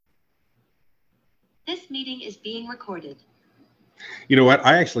meeting is being recorded. You know what?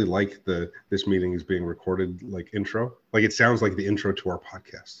 I actually like this meeting is being recorded like intro. Like it sounds like the intro to our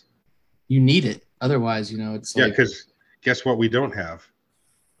podcast. You need it. Otherwise, it's like... Yeah, because guess what we don't have?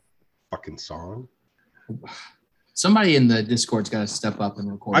 Fucking song. Somebody in the Discord's got to step up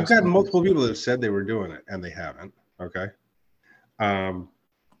and record. I've gotten multiple people that have said they were doing it, and they haven't. Okay.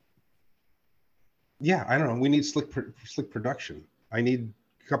 Yeah, I don't know. We need slick production. I need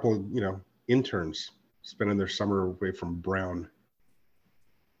a couple of, interns spending their summer away from Brown.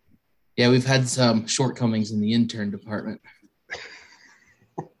 Yeah, we've had some shortcomings in the intern department.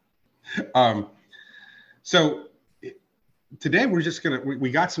 So today we're just we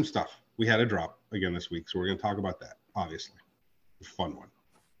got some stuff. We had a drop again this week, so we're gonna talk about that. Obviously, a fun one.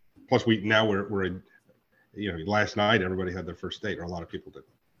 Plus, we're last night everybody had their first date, or a lot of people did.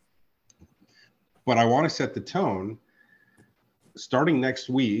 But I want to set the tone. Starting next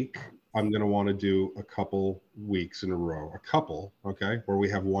week, I'm going to want to do a couple weeks in a row, okay, where we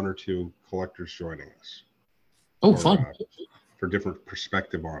have one or two collectors joining us. Oh, fun. For different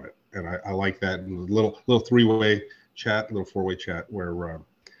perspective on it. And I like that. And a little three-way chat, little four-way chat where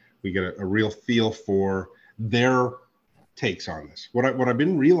we get a real feel for their takes on this. What I've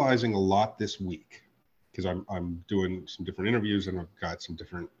been realizing a lot this week, because I'm doing some different interviews and I've got some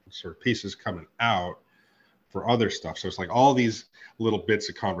different sort of pieces coming out for other stuff. So it's like all these little bits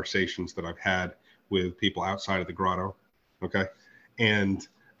of conversations that I've had with people outside of the grotto. Okay. And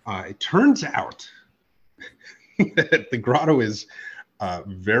it turns out that the grotto is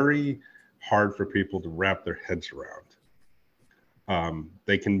very hard for people to wrap their heads around.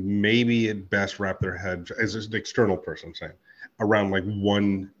 They can maybe at best wrap their head, as an external person, I'm saying, around like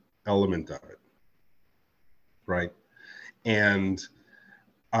one element of it. Right. And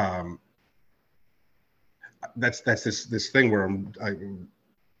that's this thing where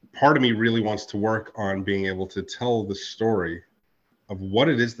part of me really wants to work on being able to tell the story of what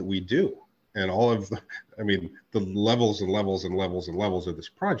it is that we do and all of the levels and levels and levels and levels of this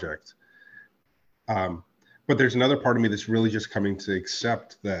project. But there's another part of me that's really just coming to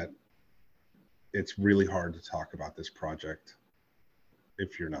accept that it's really hard to talk about this project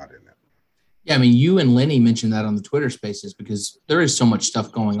if you're not in it. Yeah, you and Lenny mentioned that on the Twitter Spaces because there is so much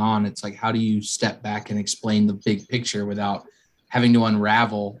stuff going on. It's like, how do you step back and explain the big picture without having to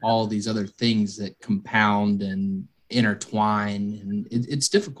unravel all these other things that compound and intertwine? And it's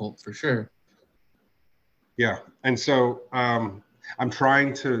difficult for sure. Yeah, and so I'm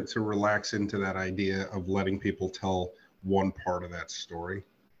trying to relax into that idea of letting people tell one part of that story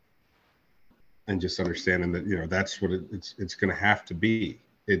and just understanding that, that's what it's going to have to be.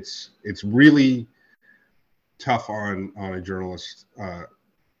 It's really tough on a journalist,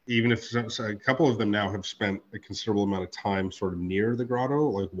 even if a couple of them now have spent a considerable amount of time sort of near the grotto,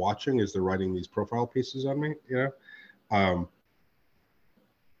 like watching as they're writing these profile pieces on me, and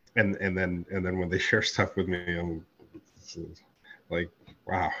then when they share stuff with me, I'm like,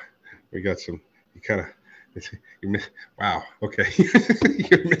 wow, we got some. You kind of, wow, okay,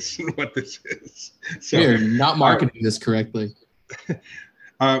 you're missing what this is. So you're not marketing this correctly.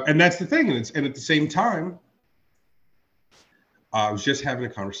 And that's the thing. And at the same time, I was just having a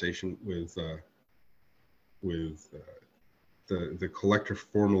conversation with the collector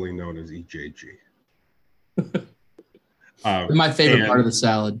formerly known as EJG. My favorite part of the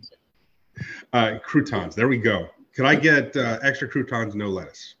salad. Croutons. There we go. Could I get extra croutons, no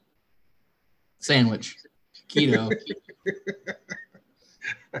lettuce? Sandwich. Keto.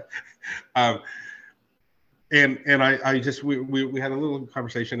 And I just we had a little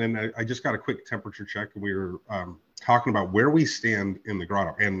conversation, and I just got a quick temperature check, and we were talking about where we stand in the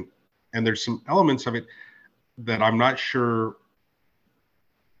grotto, and there's some elements of it that I'm not sure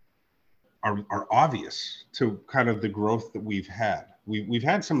are obvious to kind of the growth that we've had. We've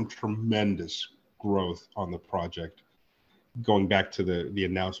had some tremendous growth on the project going back to the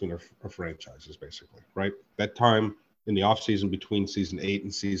announcement of franchises, basically, right? That time in the off season between season 8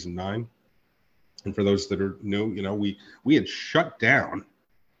 and season 9. And for those that are new, we had shut down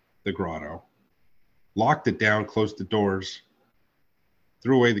the grotto, locked it down, closed the doors,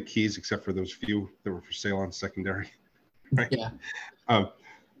 threw away the keys except for those few that were for sale on secondary. Right? Yeah.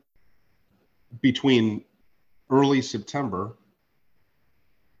 Between early September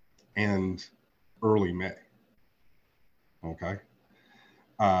and early May. Okay.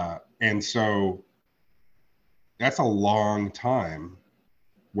 And so that's a long time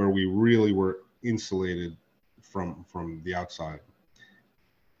where we really were insulated from the outside.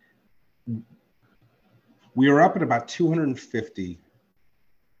 We are up at about 250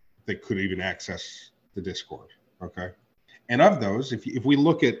 that could even access the Discord, okay? And of those, if we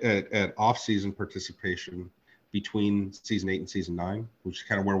look at off-season participation between season 8 and season 9, which is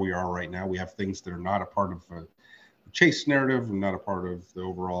kind of where we are right now, we have things that are not a part of the chase narrative and not a part of the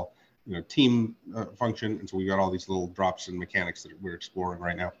overall team function. And so we got all these little drops and mechanics that we're exploring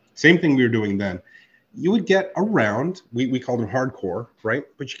right now. Same thing we were doing then. You would get around, we called them hardcore, right?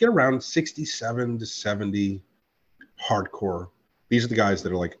 But you get around 67 to 70 hardcore. These are the guys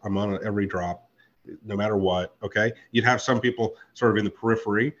that are like, I'm on every drop, no matter what. Okay. You'd have some people sort of in the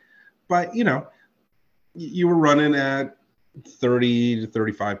periphery, but you were running at 30 to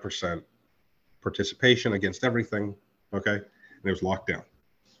 35% participation against everything. Okay. And it was locked down.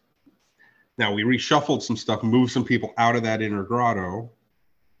 Now we reshuffled some stuff, moved some people out of that inner grotto,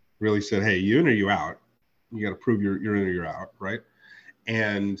 really said, hey, you in or you out? You got to prove you're in or you're out, right?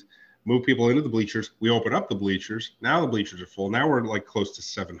 And move people into the bleachers. We open up the bleachers. Now the bleachers are full. Now we're like close to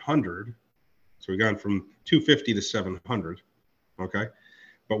 700. So we've gone from 250 to 700. Okay.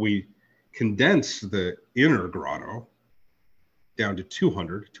 But we condensed the inner grotto down to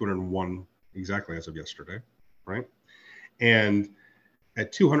 201 exactly as of yesterday, right? And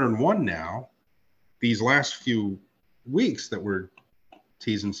at 201 now, these last few weeks that we're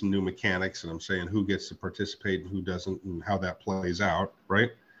teasing some new mechanics and I'm saying who gets to participate and who doesn't and how that plays out,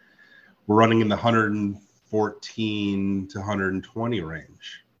 right? We're running in the 114 to 120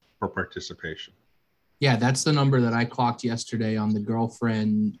 range for participation. Yeah, that's the number that I clocked yesterday on the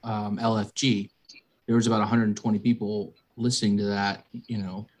Girlfriend LFG. There was about 120 people listening to that,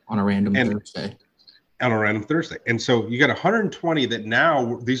 on a random Thursday. On a random Thursday. And so you got 120 that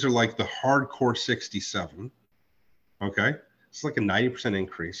now, these are like the hardcore 67. Okay. It's like a 90%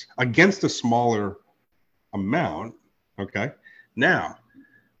 increase against a smaller amount. Okay. Now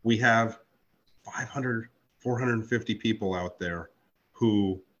we have 500, 450 people out there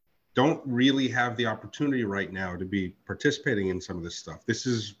who don't really have the opportunity right now to be participating in some of this stuff. This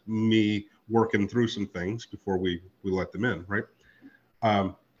is me working through some things before we let them in, right?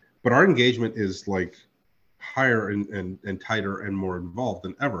 But our engagement is like higher and tighter and more involved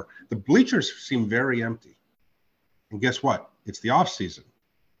than ever. The bleachers seem very empty. And guess what? It's the off season.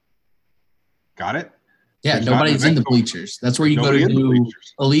 Got it? Yeah, There's nobody's in the bleachers. That's where you go to do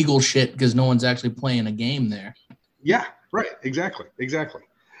illegal shit because no one's actually playing a game there. Yeah, right. Exactly.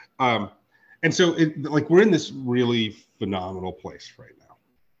 And so we're in this really phenomenal place right now.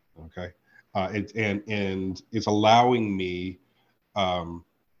 Okay. And it's allowing me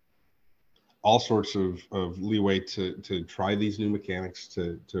all sorts of leeway to try these new mechanics,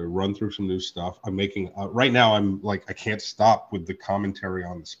 to run through some new stuff. I'm making right now. I'm like, I can't stop with the commentary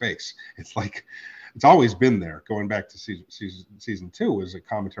on the space. It's like, it's always been there. Going back to season 2 was a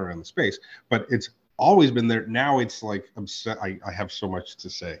commentary on the space, but it's always been there. Now it's like I have so much to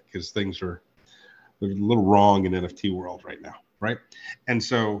say because things are a little wrong in NFT world right now, right? And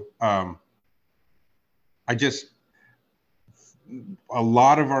so a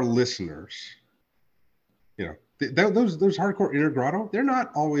lot of our listeners, those hardcore inner grotto, they're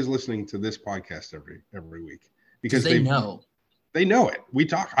not always listening to this podcast every week because they know it. We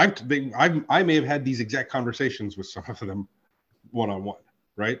talk. I may have had these exact conversations with some of them one-on-one,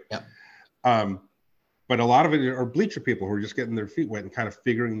 right? Yeah. But a lot of it are bleacher people who are just getting their feet wet and kind of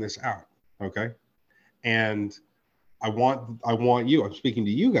figuring this out. Okay. And I want you, I'm speaking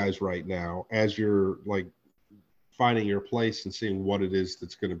to you guys right now as you're like finding your place and seeing what it is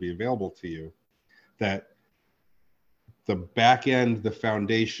that's going to be available to you, that the back end, the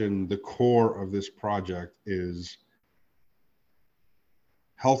foundation, the core of this project is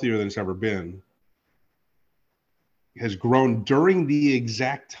healthier than it's ever been, has grown during the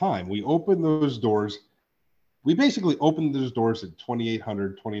exact time we opened those doors. We basically opened those doors at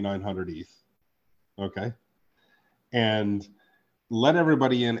 2,800, 2,900 ETH. Okay. And let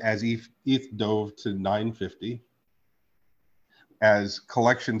everybody in as ETH dove to 950, as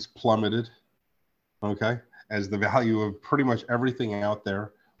collections plummeted. Okay. As the value of pretty much everything out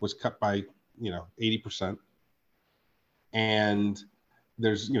there was cut by, 80%. And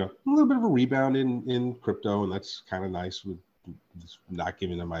there's, a little bit of a rebound in crypto, and that's kind of nice with not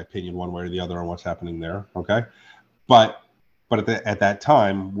giving them my opinion one way or the other on what's happening there. Okay. But at that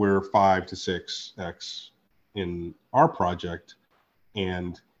time, we're 5 to 6x in our project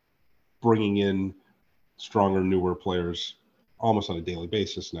and bringing in stronger, newer players almost on a daily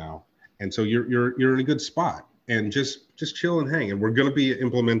basis now. And so you're in a good spot, and just chill and hang. And we're going to be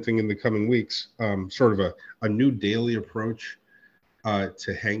implementing in the coming weeks sort of a new daily approach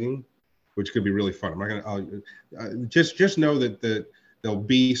to hanging, which could be really fun. I'm not going to just know that there'll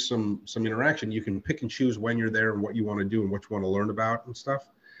be some interaction. You can pick and choose when you're there and what you want to do and what you want to learn about and stuff.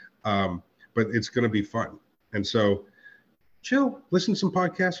 But it's going to be fun. And so chill, listen to some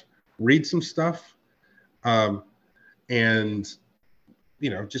podcasts, read some stuff, and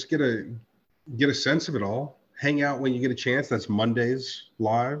just get a sense of it all. Hang out when you get a chance. That's Mondays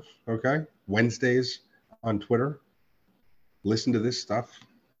live, okay? Wednesdays on Twitter. Listen to this stuff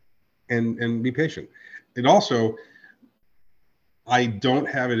and be patient. And also, I don't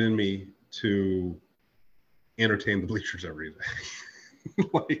have it in me to entertain the bleachers every day.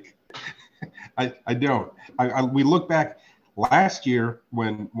 Like, I don't. We look back last year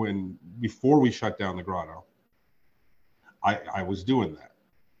when before we shut down the grotto, I was doing that.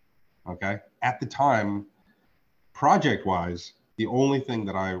 Okay. At the time, project wise, the only thing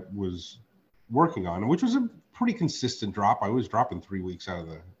that I was working on, which was a pretty consistent drop, I was dropping 3 weeks out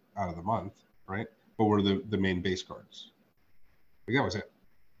of the month, right? But were the main base cards. Like, that was it.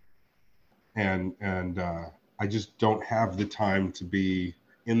 And I just don't have the time to be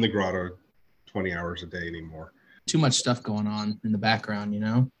in the grotto 20 hours a day anymore. Too much stuff going on in the background,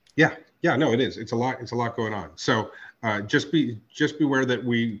 Yeah, no, it is. It's a lot going on. So just beware that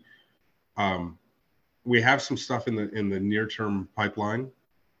we have some stuff in the near term pipeline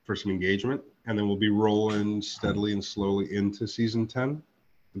for some engagement, and then we'll be rolling steadily and slowly into season 10.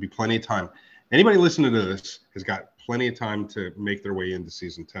 There'll be plenty of time. Anybody listening to this has got plenty of time to make their way into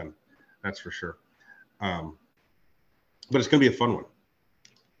season 10. That's for sure. But it's going to be a fun one.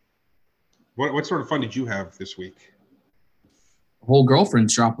 What sort of fun did you have this week? The whole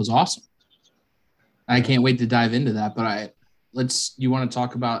Girlfriend's drop was awesome. I can't wait to dive into that, but you want to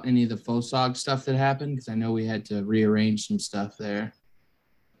talk about any of the FOSOG stuff that happened? Because I know we had to rearrange some stuff there.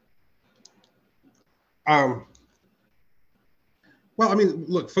 Well, I mean,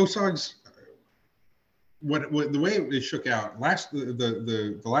 look, FOSOG's what the way it shook out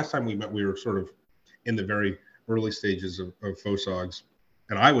the last time we met, we were sort of in the very early stages of FOSOG's,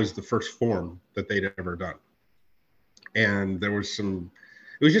 and I was the first form that they'd ever done. And there was it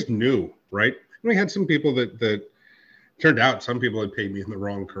was just new, right? And we had some people that turned out, some people had paid me in the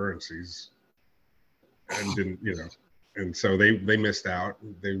wrong currencies and didn't, and so they missed out.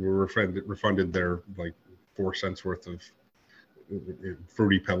 They were refunded their like 4 cents worth of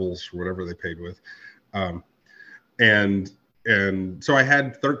Fruity Pebbles or whatever they paid with. And so I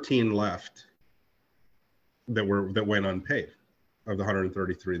had 13 left that went unpaid of the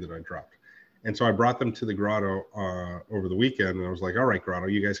 133 that I dropped. And so I brought them to the grotto over the weekend, and I was like, all right, grotto,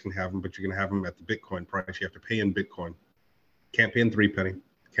 you guys can have them, but you're going to have them at the Bitcoin price. You have to pay in Bitcoin. Can't pay in 3 penny.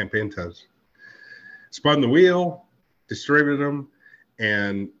 Can't pay in Tez. Spun the wheel, distributed them,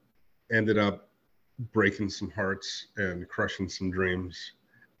 and ended up breaking some hearts and crushing some dreams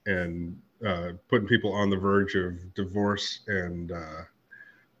and putting people on the verge of divorce and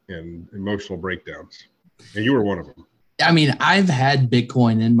emotional breakdowns. And you were one of them. I mean, I've had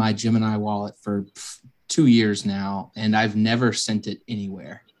Bitcoin in my Gemini wallet for 2 years now, and I've never sent it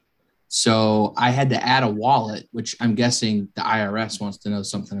anywhere. So I had to add a wallet, which I'm guessing the IRS wants to know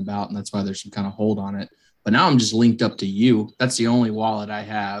something about, and that's why there's some kind of hold on it. But now I'm just linked up to you. That's the only wallet I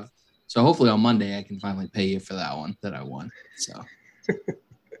have. So hopefully on Monday I can finally pay you for that one that I won. So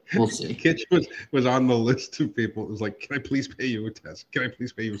we'll see. Kitch was on the list of people. It was like, can I please pay you a test? Can I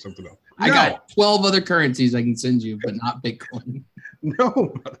please pay you something else? I got 12 other currencies I can send you, but not Bitcoin. No,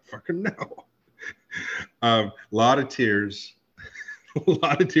 motherfucker, no. A lot of tears. A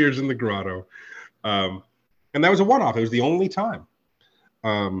lot of tears in the grotto. And that was a one-off. It was the only time.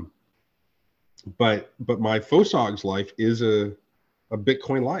 But my FOSOG's life is a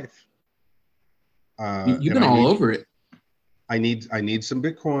Bitcoin life. You've been all over it. I need some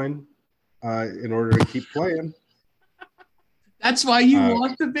Bitcoin in order to keep playing. That's why you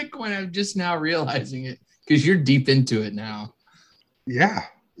want the Bitcoin. I'm just now realizing it because you're deep into it now. Yeah.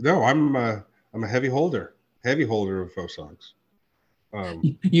 No, I'm a heavy holder of FOSOGs.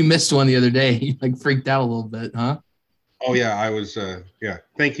 You missed one the other day. You like freaked out a little bit, huh? Oh yeah, I was. Yeah.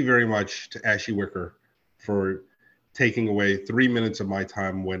 Thank you very much to Ashy Wicker for taking away 3 minutes of my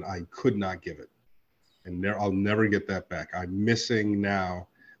time when I could not give it. And I'll never get that back. I'm missing now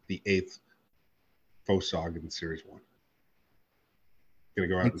the 8th FOSOG in Series 1. Gonna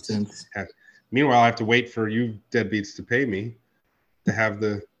go out meanwhile, I have to wait for you deadbeats to pay me to have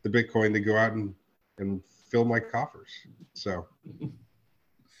the Bitcoin to go out and fill my coffers. So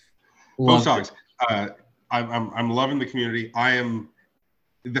FOSOGs. I'm loving the community.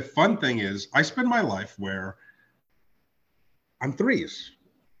 The fun thing is I spend my life where I'm threes.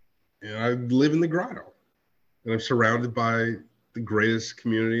 And I live in the grotto, and I'm surrounded by the greatest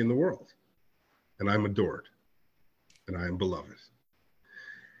community in the world, and I'm adored, and I am beloved.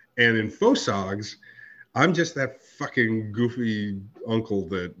 And in FOSOGs, I'm just that fucking goofy uncle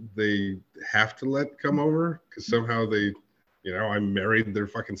that they have to let come over because somehow they You know, I married their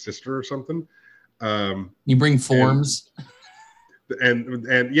fucking sister or something. You bring forms.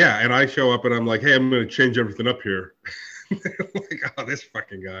 And yeah, and I show up and I'm like, hey, I'm going to change everything up here. Like, oh, this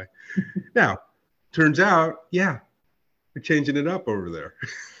fucking guy. Now, turns out, yeah, we're changing it up over there.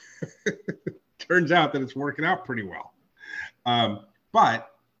 Turns out that it's working out pretty well. But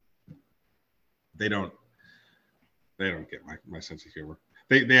they don't get my sense of humor.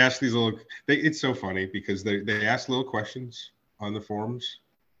 They ask these little, it's so funny because they ask little questions on the forums.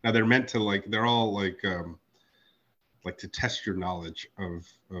 Now they're meant to like, they're all like to test your knowledge of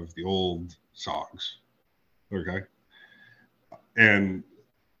the old songs. Okay. And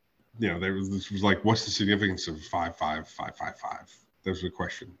you know, this was like, what's the significance of 55555? That was the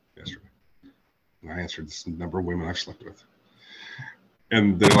question yesterday. And I answered this number of women I've slept with.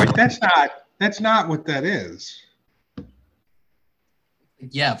 And they're like, that's not what that is.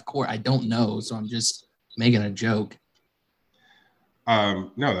 Yeah, of course. I don't know, so I'm just making a joke. No,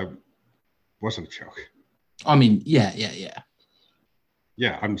 that wasn't a joke. I mean, yeah.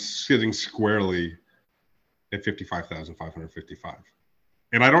 Yeah, I'm sitting squarely at 55,555.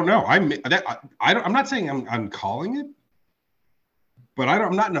 And I don't know. I'm not saying I'm calling it, but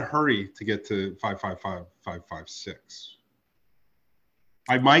I'm not in a hurry to get to 555556.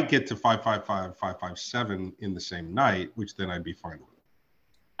 I might get to 555557 in the same night, which then I'd be fine with.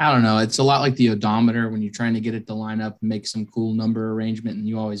 I don't know. It's a lot like the odometer when you're trying to get it to line up and make some cool number arrangement and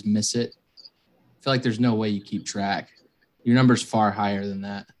you always miss it. I feel like there's no way you keep track. Your number's far higher than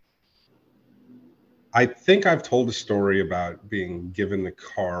that. I think I've told a story about being given the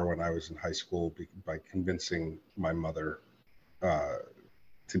car when I was in high school by convincing my mother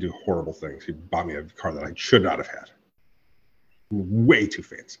to do horrible things. She bought me a car that I should not have had. Way too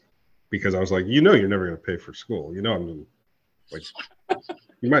fancy. Because I was like, you know, you're never going to pay for school. You know, I'm going to, like,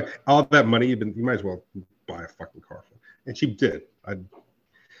 all that money you might as well buy a fucking car for. And she did.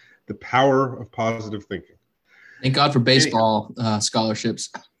 The power of positive thinking. Thank God for baseball scholarships.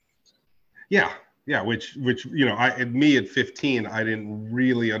 Yeah. Yeah, which you know, me at 15, I didn't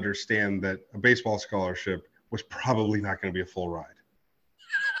really understand that a baseball scholarship was probably not going to be a full ride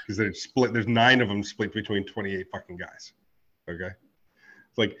because there's 9 of them split between 28 fucking guys. Okay,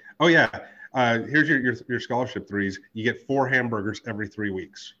 it's like, oh yeah, here's your scholarship threes. You get 4 hamburgers every 3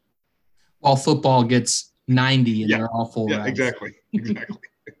 weeks. While football gets 90 and they're all full rides. Exactly.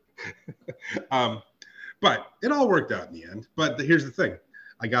 But it all worked out in the end. But here's the thing.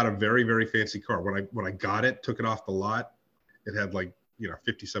 I got a very, very fancy car. When I got it, took it off the lot, it had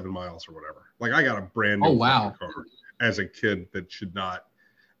 57 miles or whatever. Like I got a brand new car as a kid that should not.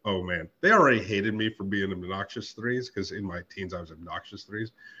 Oh man, they already hated me for being obnoxious threes because in my teens I was obnoxious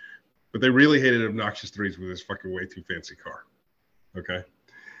threes, but they really hated obnoxious threes with this fucking way too fancy car. Okay,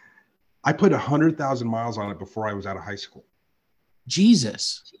 I put 100,000 miles on it before I was out of high school.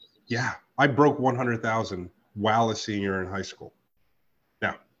 Jesus. Yeah, I broke 100,000 while a senior in high school.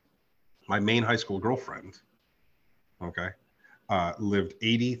 Now, my main high school girlfriend, okay, lived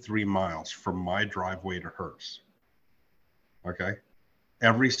 83 miles from my driveway to hers. Okay.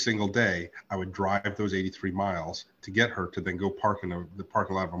 Every single day, I would drive those 83 miles to get her to then go park in the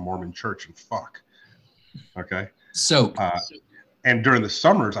parking lot of a Mormon church and fuck. Okay. So, and during the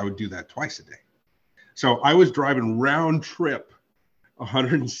summers, I would do that twice a day. So I was driving round trip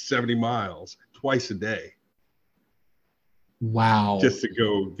 170 miles twice a day. Wow. Just to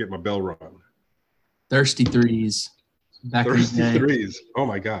go get my bell rung. Thirsty threes. Thirsty threes. Oh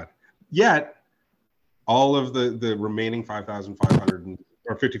my God. Yet all of the remaining 5,500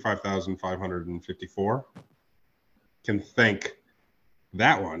 or 55,554 can thank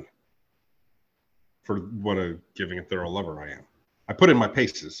that one for what a giving and thorough lover I am. I put in my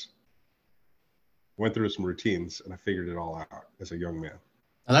paces, went through some routines, and I figured it all out as a young man.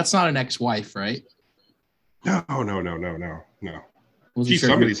 Now, that's not an ex-wife, right? No. She's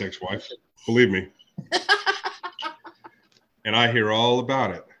somebody's ex-wife, believe me. And I hear all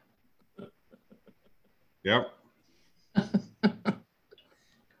about it. Yep.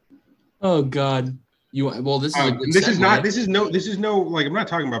 Oh God. This is a good this segue. is no like I'm not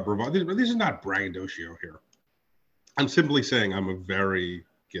talking about bravado. This is not braggadocio here. I'm simply saying I'm a very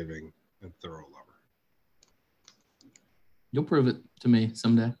giving and thorough lover. You'll prove it to me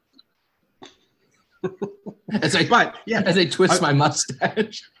someday. As I twist my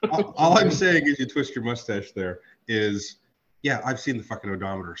mustache. all I'm saying is you twist your mustache there is, yeah, I've seen the fucking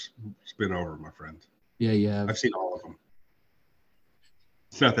odometers spin over, my friend. Yeah. I've seen all of them.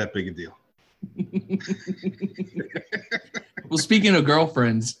 It's not that big a deal. Well, speaking of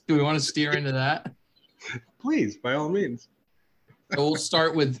girlfriends, do we want to steer into that? Please, by all means. So we'll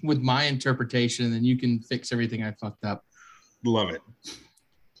start with my interpretation, and then you can fix everything I fucked up. Love it.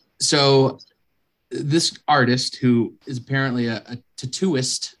 So this artist, who is apparently a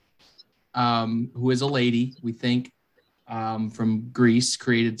tattooist, who is a lady, we think, from Greece,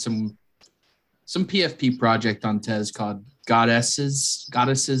 created some PFP project on Tez called Goddesses.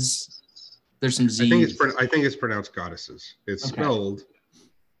 There's some Z. I think it's pronounced Goddesses. It's spelled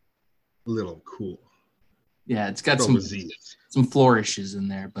a little cool. Yeah, it's got some flourishes in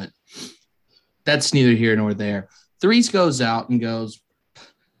there, but that's neither here nor there. Threes goes out and goes,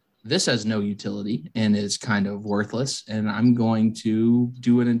 this has no utility and is kind of worthless, and I'm going to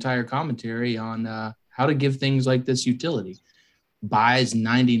do an entire commentary on how to give things like this utility. Buys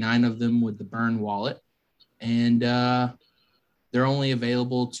 99 of them with the Burn wallet, and they're only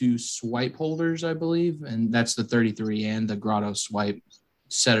available to swipe holders, I believe, and that's the 33 and the Grotto swipe.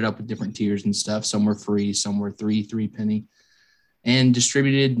 Set it up with different tiers and stuff. Some were free, some were three penny, and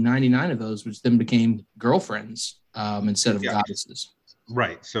distributed 99 of those, which then became girlfriends instead of goddesses.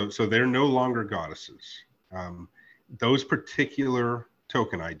 Right. So they're no longer goddesses. Those particular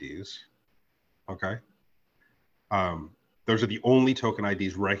token IDs, okay, those are the only token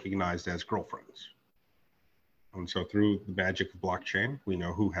IDs recognized as girlfriends. And so through the magic of blockchain, we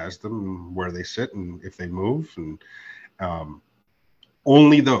know who has them and where they sit and if they move. And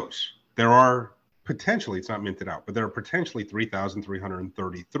only those. There are potentially, it's not minted out, but there are potentially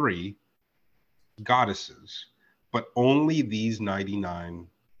 3,333 goddesses, but only these 99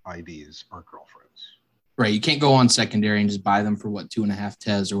 IDs are girlfriends. Right. You can't go on secondary and just buy them for 2.5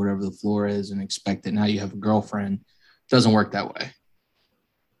 Tez or whatever the floor is and expect that now you have a girlfriend. It doesn't work that way.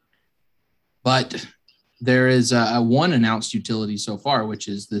 But there is one announced utility so far, which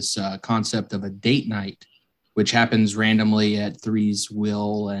is this concept of a date night, which happens randomly at Three's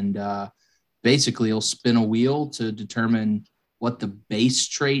will, and basically he'll spin a wheel to determine what the base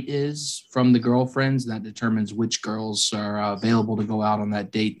trait is from the girlfriends. That determines which girls are available to go out on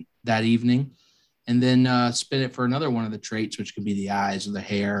that date that evening, and then spin it for another one of the traits, which could be the eyes or the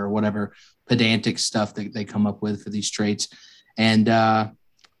hair or whatever pedantic stuff that they come up with for these traits. And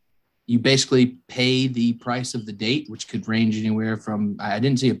you basically pay the price of the date, which could range anywhere from, I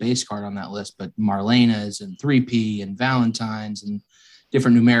didn't see a base card on that list, but Marlena's and 3P and Valentine's and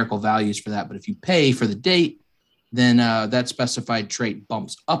different numerical values for that. But if you pay for the date, then that specified trait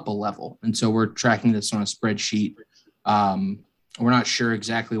bumps up a level. And so we're tracking this on a spreadsheet. We're not sure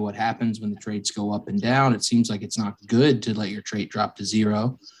exactly what happens when the traits go up and down. It seems like it's not good to let your trait drop to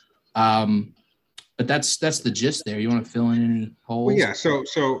 0. But that's the gist there. You want to fill in any holes? Well, yeah. So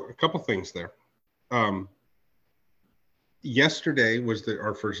a couple things there. Yesterday was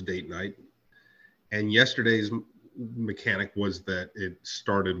our first date night, and yesterday's mechanic was that it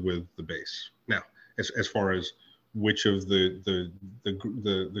started with the base. Now, as far as which of the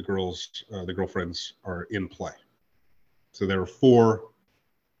girls, the girlfriends are in play. So there are 4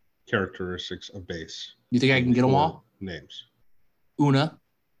 characteristics of base. You think I can get them all? Names. Una,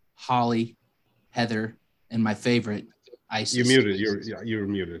 Holly, Heather, and my favorite, Isis. You muted. You were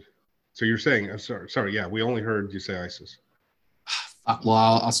muted. So you're saying, I'm sorry. Yeah, we only heard you say Isis. Fuck, well,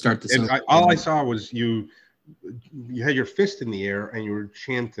 I'll start this. All I saw was you had your fist in the air and you were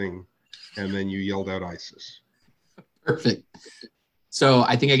chanting, and then you yelled out Isis. Perfect. So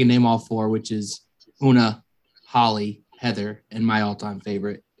I think I can name all 4, which is Una, Holly, Heather, and my all-time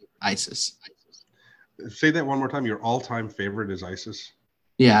favorite, Isis. Say that one more time. Your all-time favorite is Isis?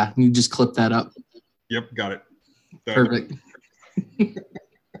 Yeah, you just clip that up. Yep, got it. Perfect.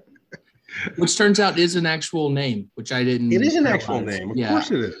 Which turns out is an actual name, which I didn't. It is an actual name. Of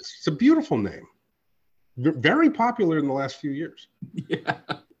course it is. It's a beautiful name. Very popular in the last few years. Yeah.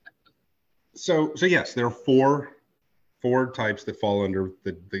 So yes, there are four types that fall under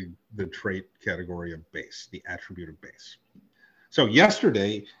the trait category of base, the attribute of base. So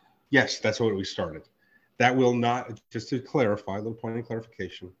yesterday, yes, that's what we started. That will not, just to clarify, a little point of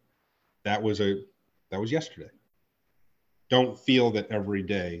clarification, that was yesterday. Don't feel that every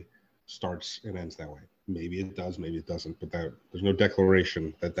day starts and ends that way. Maybe it does, maybe it doesn't, but there's no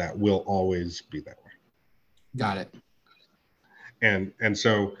declaration that will always be that way. Got it. And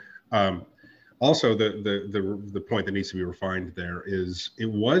so also the point that needs to be refined there is it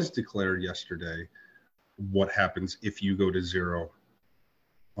was declared yesterday what happens if you go to 0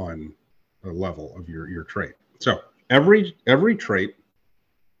 on a level of your trait. So every trait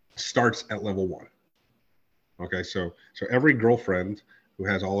starts at level 1. Okay, so every girlfriend who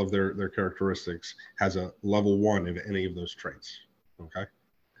has all of their characteristics has a level 1 of any of those traits. Okay.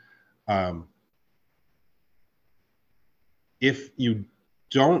 If you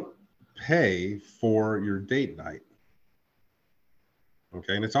don't pay for your date night,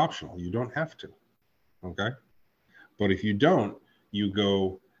 okay, and it's optional, you don't have to, okay, But if you don't, you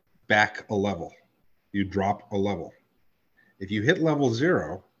go back a level. You drop a level. If you hit level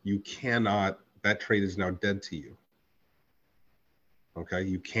 0, you cannot, that trait is now dead to you. Okay,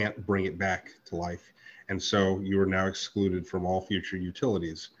 you can't bring it back to life. And so you are now excluded from all future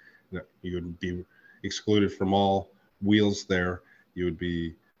utilities. You would be excluded from all wheels there. You would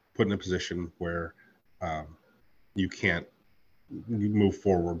be put in a position where you can't move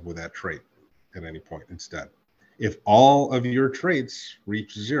forward with that trait at any point instead. If all of your traits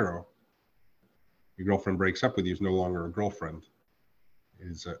reach 0, your girlfriend breaks up with you, is no longer a girlfriend,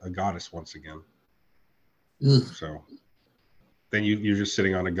 is a goddess once again. Ugh. So then you're just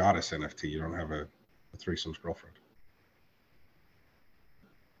sitting on a goddess NFT. You don't have a threesome's girlfriend.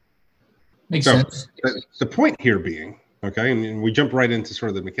 Makes sense. The point here being, okay, and we jump right into sort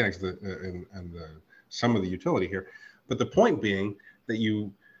of the mechanics and some of the utility here, but the point being that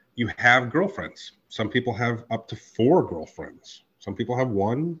you have girlfriends. Some people have up to 4 girlfriends. Some people have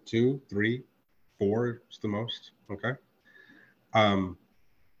 1, 2, 3, 4 is the most. Okay.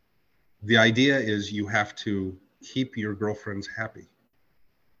 The idea is you have to keep your girlfriends happy.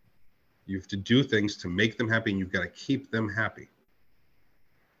 You have to do things to make them happy, and you've got to keep them happy.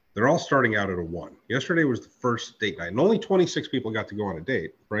 They're all starting out at a 1. Yesterday was the first date night, and only 26 people got to go on a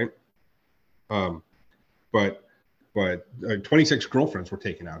date, right? But 26 girlfriends were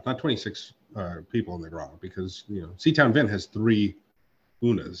taken out, not 26 people in the garage, because C-Town Vin has 3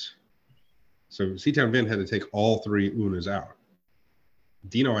 Unas. So C-Town Vin had to take all 3 Unas out.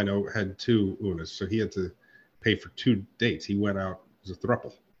 Dino, I know, had 2 Unas, so he had to pay for 2 dates. He went out as a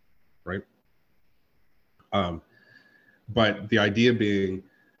throuple, right? But the idea being,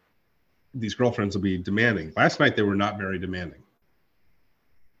 these girlfriends will be demanding. Last night they were not very demanding.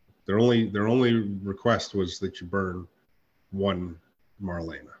 Their only request was that you burn 1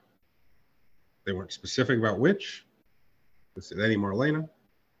 Marlena. They weren't specific about which. They said any Marlena.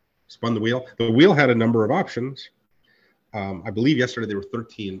 Spun the wheel. The wheel had a number of options. I believe yesterday there were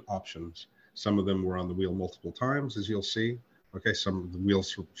 13 options. Some of them were on the wheel multiple times, as you'll see. Okay, some of the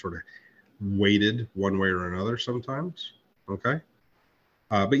wheels sort of weighted one way or another sometimes. Okay,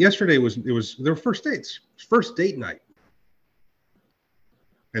 but yesterday there were first dates, first date night,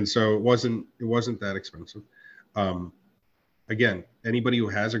 and so it wasn't that expensive. Again, anybody who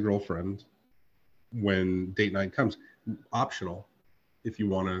has a girlfriend, when date night comes, optional if you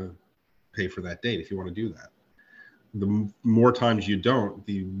want to pay for that date, if you want to do that. The more times you don't,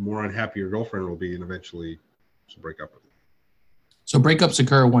 the more unhappy your girlfriend will be, and eventually she'll break up with you. So breakups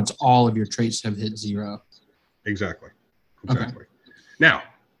occur once all of your traits have hit 0. Exactly. Okay. Now,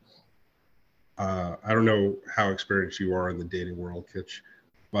 I don't know how experienced you are in the dating world, Kitch,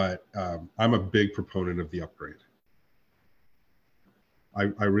 but I'm a big proponent of the upgrade.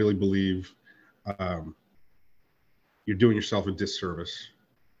 I really believe you're doing yourself a disservice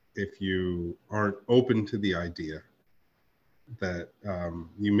if you aren't open to the idea that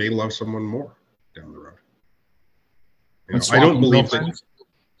you may love someone more down the road. I don't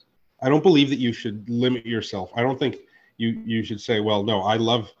believe that you should limit yourself. I don't think you should say, well, no, I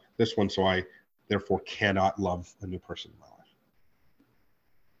love this one, so I therefore cannot love a new person in my life.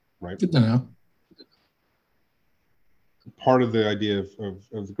 Right? Good to know. Part of the idea of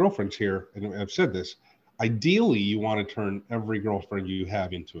the girlfriends here, and I've said this, ideally you want to turn every girlfriend you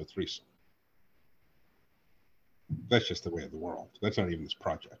have into a threesome. That's just the way of the world. That's not even this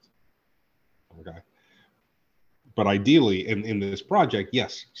project. Okay. But ideally in this project,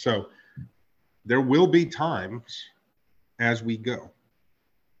 yes. So there will be times as we go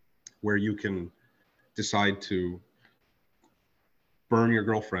where you can decide to burn your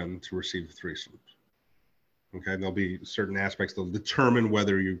girlfriend to receive the threesome. Okay, there'll be certain aspects that'll determine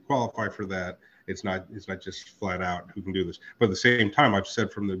whether you qualify for that. It's not just flat out who can do this. But at the same time, I've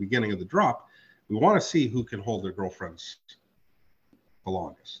said from the beginning of the drop, we want to see who can hold their girlfriends the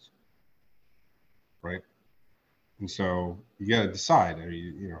longest, right? And so you got to decide,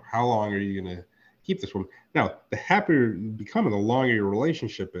 how long are you going to keep this woman? Now, the happier you become and the longer your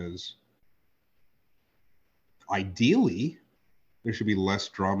relationship is, ideally, there should be less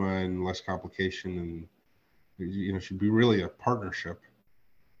drama and less complication, and it should be really a partnership,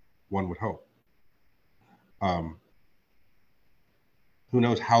 one would hope. Who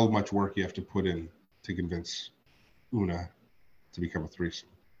knows how much work you have to put in to convince Una to become a threesome.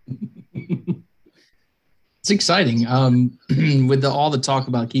 It's exciting. With all the talk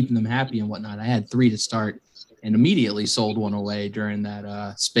about keeping them happy and whatnot, I had 3 to start and immediately sold one away during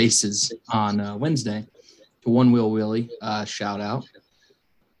that Spaces on Wednesday to One Wheel Willie. Shout out.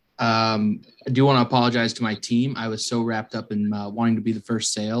 I do want to apologize to my team. I was so wrapped up in wanting to be the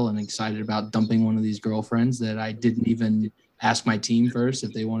first sale and excited about dumping one of these girlfriends that I didn't even ask my team first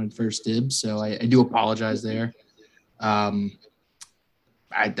if they wanted first dibs. So I do apologize there. I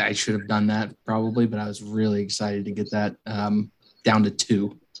should have done that probably, but I was really excited to get that down to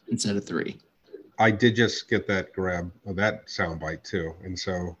 2 instead of 3. I did just get that grab of that soundbite too, and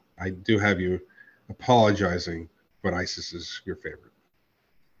so I do have you apologizing, but ISIS is your favorite.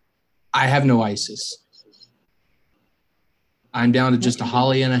 I have no ISIS. I'm down to just a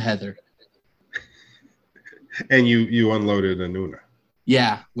Holly and a Heather. And you unloaded a Nuna.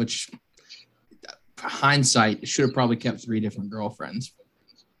 Yeah, which hindsight should have probably kept 3 different girlfriends.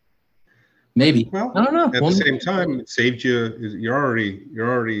 Maybe. Well, I don't know. At the same time, it saved you. You're already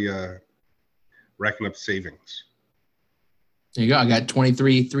racking up savings. There you go. I got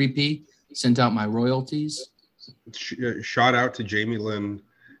 23 3P. Sent out my royalties. Shout out to Jamie Lynn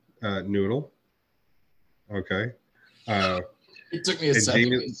Noodle. Okay. It took me a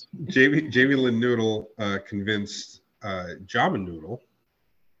second. Jamie Lynn Noodle convinced Jamin Noodle,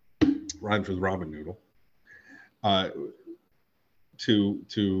 rhymes with ramen noodle,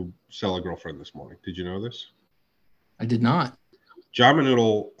 to sell a girlfriend this morning. Did you know this? I did not. Jamin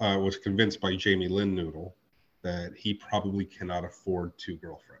Noodle was convinced by Jamie Lynn Noodle that he probably cannot afford 2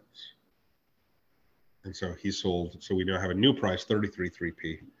 girlfriends. And so he sold, so we now have a new price, 33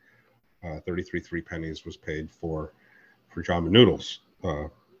 3p. 33 3 pennies was paid for Jamin Noodle's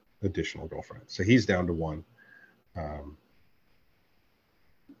additional girlfriend. So he's down to 1.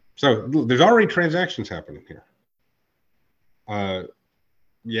 So there's already transactions happening here.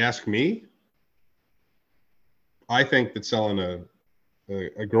 You ask me, I think that selling a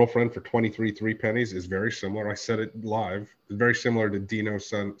girlfriend for 23 3 pennies is very similar. I said it live. It's very similar to Dino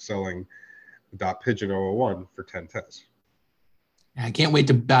selling .pigeon 001 for 10 tes. I can't wait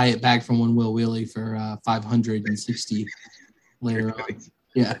to buy it back from One Will Wheelie for 560 later on.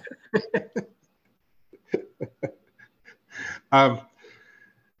 Yeah. But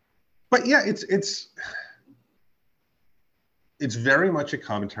yeah, it's very much a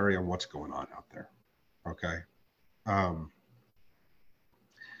commentary on what's going on out there. Okay.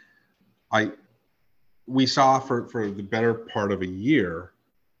 We saw for the better part of a year,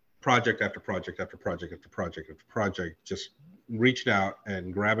 project after project after project after project after project, just reached out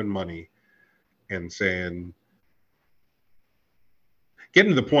and grabbing money and saying,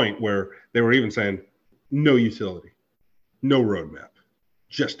 getting to the point where they were even saying, no utility, no roadmap,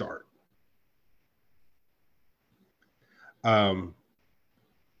 just art. And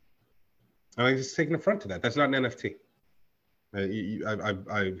I just taking affront to that. That's not an NFT.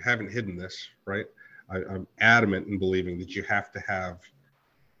 I haven't hidden this, right? I'm adamant in believing that you have to have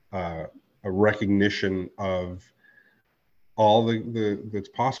a recognition of all that's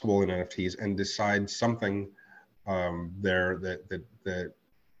possible in NFTs and decide something there that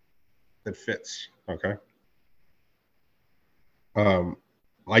fits. Okay.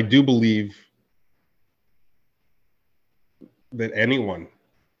 I do believe that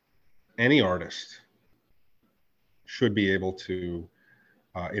any artist should be able to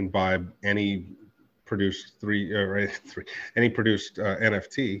imbibe any produced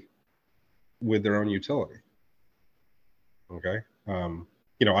NFT with their own utility. Okay.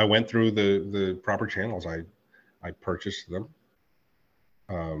 I went through the proper channels. I purchased them.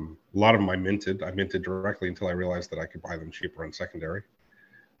 A lot of them I minted directly until I realized that I could buy them cheaper on secondary.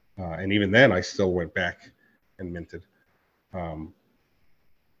 And even then I still went back and minted. But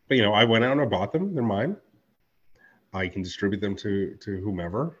I went out and I bought them. They're mine. I can distribute them to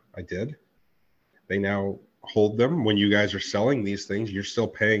whomever. I did. They now hold them. When you guys are selling these things, you're still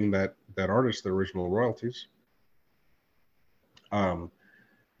paying that artist the original royalties,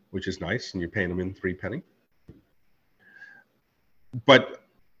 which is nice, and you're paying them in 3 penny. But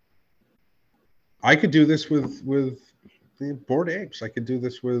I could do this with the Bored Apes. I could do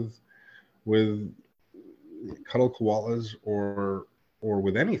this with Cuddle Koalas or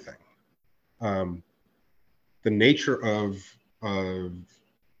with anything. The nature of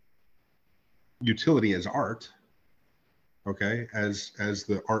utility as art, okay, as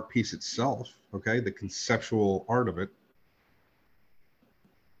the art piece itself, okay, the conceptual art of it,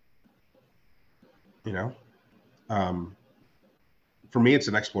 for me, it's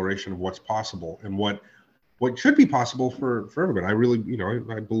an exploration of what's possible and what should be possible for everybody. I really,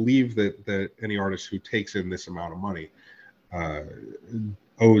 I believe that any artist who takes in this amount of money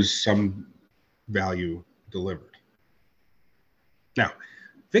owes some value delivered. Now,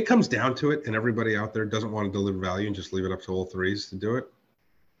 if it comes down to it and everybody out there doesn't want to deliver value and just leave it up to all threes to do it,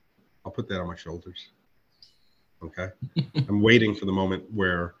 I'll put that on my shoulders. Okay. I'm waiting for the moment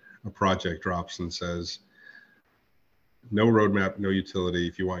where a project drops and says, no roadmap, no utility.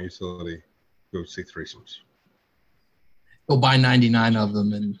 If you want utility, go see threesomes. He'll buy 99 of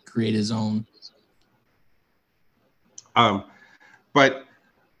them and create his own. But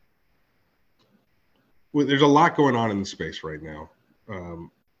there's a lot going on in the space right now.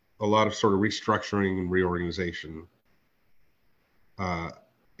 A lot of sort of restructuring and reorganization. And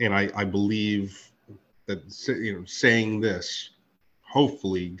I believe that, you know, saying this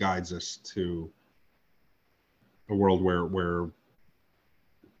hopefully guides us to a world where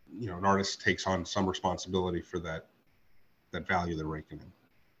you know, an artist takes on some responsibility for that value they're raking in.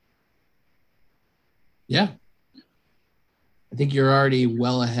 Yeah. I think you're already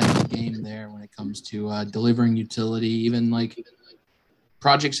well ahead of the game there when it comes to delivering utility, even like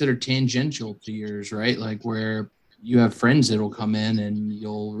projects that are tangential to yours, right? Like where you have friends that will come in and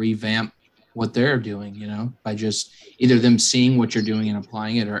you'll revamp what they're doing, you know, by just either them seeing what you're doing and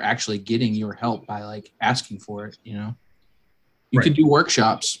applying it, or actually getting your help by like asking for it, you know. You Right. could do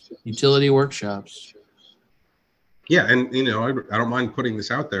workshops, utility workshops. Yeah, and you know, I don't mind putting this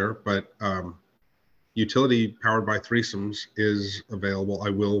out there, but utility powered by threesomes is available. I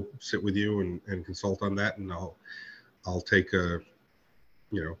will sit with you and consult on that, and I'll take a,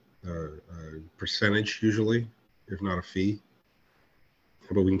 you know, a percentage usually, if not a fee.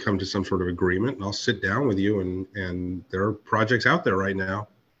 But we can come to some sort of agreement, and I'll sit down with you, and there are projects out there right now.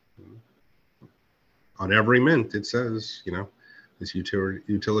 On every mint, it says, you know, this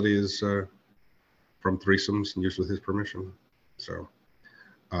utility is from threesomes and used with his permission. So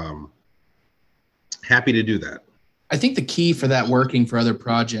happy to do that. I think the key for that working for other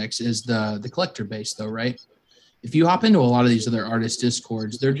projects is the collector base, though, right? If you hop into a lot of these other artist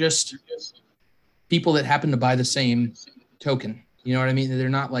discords, they're just people that happen to buy the same token. You know what I mean? They're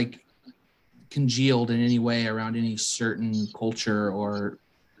not like congealed in any way around any certain culture, or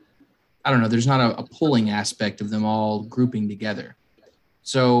I don't know. There's not a pulling aspect of them all grouping together.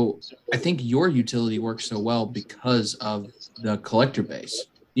 So I think your utility works so well because of the collector base.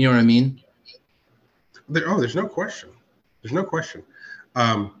 You know what I mean? There's no question. There's no question.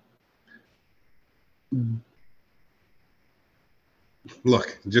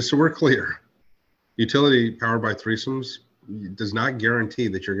 Look, just so we're clear, utility powered by threesomes does not guarantee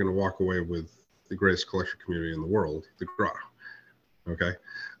that you're going to walk away with the greatest collector community in the world, the grotto. Okay,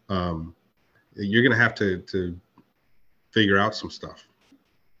 you're going to have to figure out some stuff.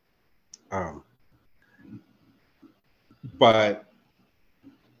 But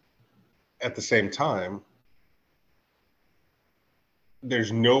at the same time,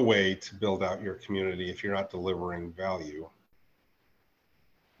 there's no way to build out your community if you're not delivering value.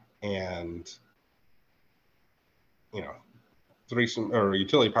 And, you know, threesome or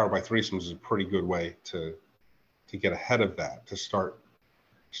utility powered by threesomes is a pretty good way to get ahead of that, to start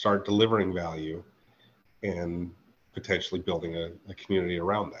delivering value and potentially building a community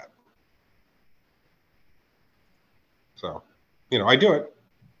around that. So, you know, I do it,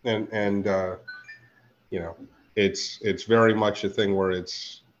 and you know, it's very much a thing where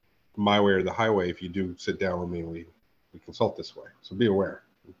it's my way or the highway. If you do sit down with me, we consult this way. So be aware.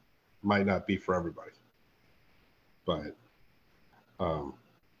 It might not be for everybody, but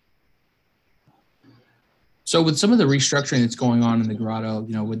so with some of the restructuring that's going on in the grotto,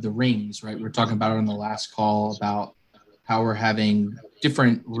 you know, with the rings, right? We were talking about it on the last call about how we're having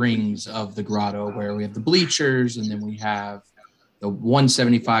different rings of the grotto, where we have the bleachers, and then we have the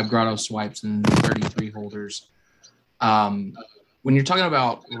 175 grotto swipes and the 33 holders. When you're talking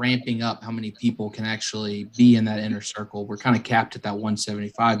about ramping up how many people can actually be in that inner circle, we're kind of capped at that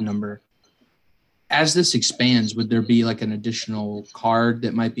 175 number. As this expands, would there be like an additional card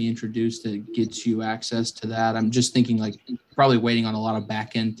that might be introduced that gets you access to that? I'm just thinking like probably waiting on a lot of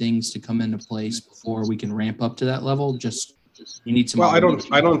back end things to come into place before we can ramp up to that level. Just you need some. Well, I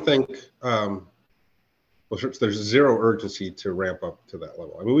don't think well, there's zero urgency to ramp up to that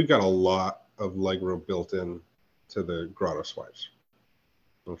level. I mean, we've got a lot of legroom built in to the grotto swipes.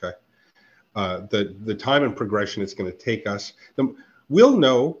 Okay, the time and progression it's going to take us. We'll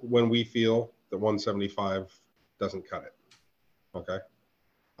know when we feel that 175 doesn't cut it. Okay,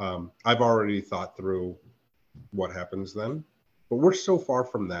 I've already thought through what happens then, but we're so far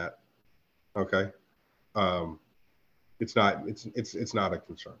from that. Okay, it's not a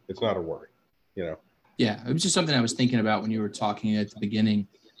concern. It's not a worry. You know. Yeah, it was just something I was thinking about when you were talking at the beginning.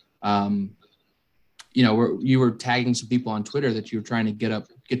 You know, you were tagging some people on Twitter that you were trying to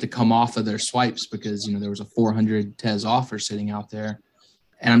get to come off of their swipes because, you know, there was a 400 Tez offer sitting out there.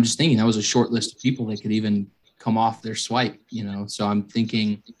 And I'm just thinking that was a short list of people that could even come off their swipe, you know. So I'm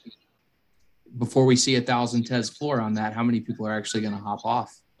thinking before we see 1,000 Tez floor on that, how many people are actually going to hop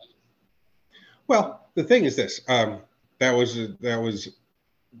off? Well, the thing is this. That was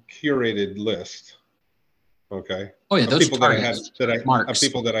curated list. Okay. Oh yeah, Of those people that I had targets, marks. of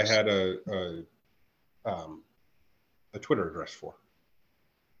people that I had a Twitter address for.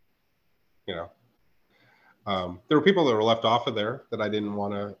 You know, there were people that were left off of there that I didn't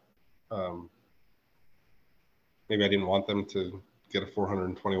want to. Maybe I didn't want them to get a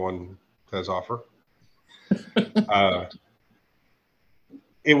 421 Tez offer.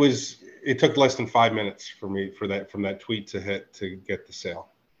 It took less than 5 minutes for me from that tweet to hit to get the sale.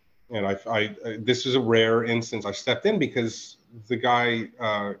 And this is a rare instance. I stepped in because the guy,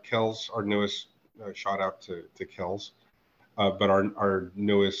 Kells, our newest, shout out to Kells, but our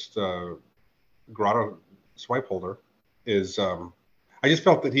newest Grotto swipe holder is, I just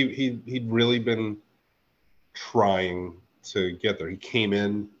felt that he'd really been trying to get there. He came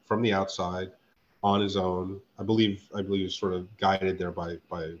in from the outside on his own. I believe he was sort of guided there by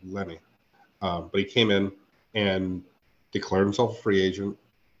Lenny. But he came in and declared himself a free agent.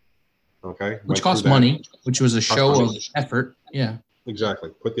 Okay. Which cost money, which was a show of effort. Yeah.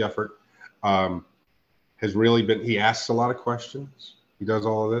 Exactly. Put the effort. Has really been, he asks a lot of questions. He does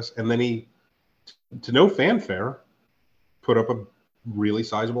all of this. And then he, to no fanfare, put up a really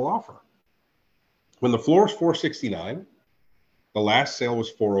sizable offer. When the floor was 469, the last sale was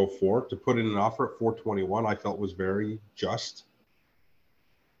 404. To put in an offer at 421, I felt was very just.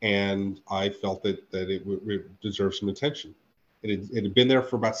 And I felt that it deserved some attention. It had been there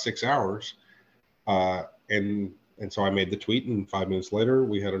for about 6 hours. And so I made the tweet, and 5 minutes later,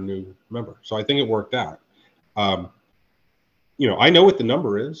 we had a new member. So I think it worked out. I know what the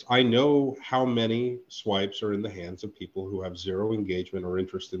number is. I know how many swipes are in the hands of people who have zero engagement or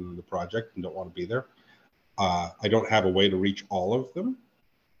interest in the project and don't want to be there. I don't have a way to reach all of them,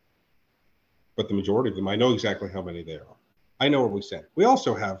 but the majority of them, I know exactly how many they are. I know where we stand. We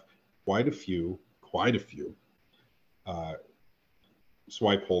also have quite a few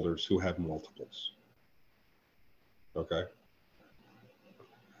swipe holders who have multiples. Okay.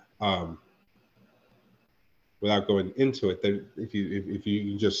 Without going into it, if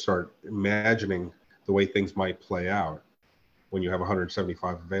you just start imagining the way things might play out when you have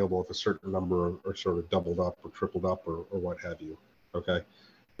 175 available, if a certain number are sort of doubled up or tripled up or what have you, okay,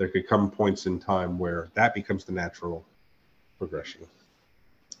 there could come points in time where that becomes the natural progression,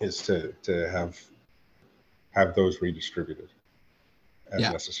 is to have those redistributed as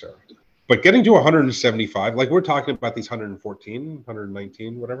necessary. But getting to 175, like we're talking about these 114,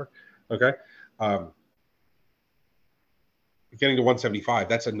 119, whatever, okay, getting to 175,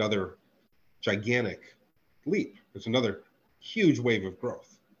 that's another gigantic leap. It's another huge wave of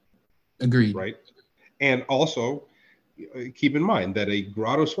growth. Agreed. Right? And also, keep in mind that a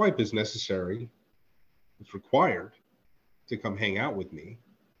Grotto swipe is necessary. It's required to come hang out with me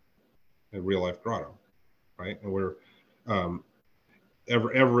at Real Life Grotto, right? And we're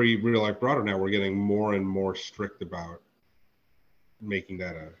every Real Life Grotto now, we're getting more and more strict about making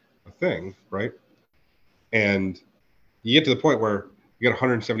that a thing, right? And you get to the point where you got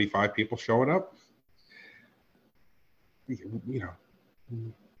 175 people showing up.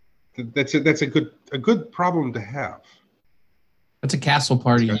 That's a good problem to have. That's a castle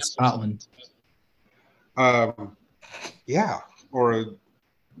party in Scotland. Yeah, or a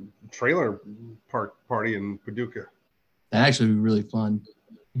trailer park party in Paducah. That actually would be really fun.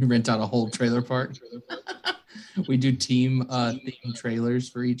 We rent out a whole trailer park. We do team theme trailers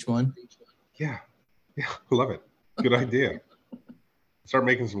for each one. Yeah, love it. Good idea. Start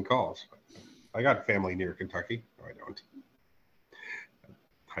making some calls. I got family near Kentucky. No, I don't.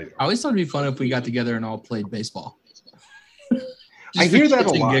 I always thought it'd be fun if we got together and all played baseball. I hear that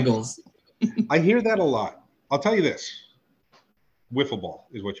a lot. Giggles. I hear that a lot. I'll tell you this. Wiffle ball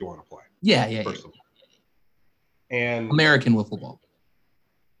is what you want to play. Yeah. First of all. And American wiffle ball.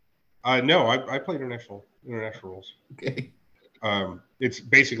 No, I play international rules. Okay. It's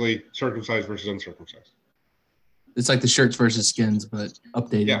basically circumcised versus uncircumcised. It's like the shirts versus skins, but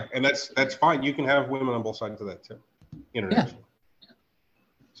updated. Yeah, and that's fine. You can have women on both sides of that too. International. Yeah.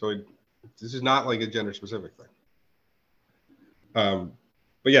 So this is not like a gender specific thing.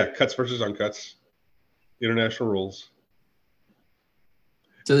 But yeah, cuts versus uncuts, international rules.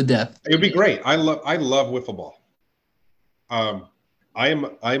 To the death. It would be great. I love wiffle ball. I'm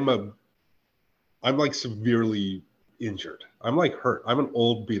like severely injured. I'm like hurt. I'm an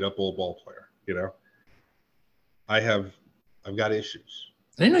old beat up old ball player, I've got issues.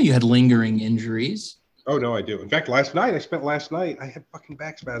 I didn't know you had lingering injuries. Oh no, I do. In fact, I had fucking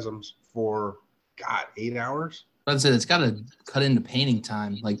back spasms for 8 hours. I said it's got to cut into painting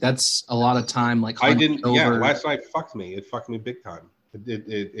time. Like that's a lot of time. Like I didn't. Yeah, last night fucked me. It fucked me big time.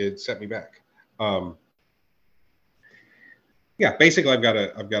 It set me back. Um, yeah, basically, I've got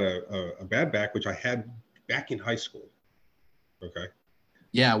a bad back, which I had back in high school. Okay.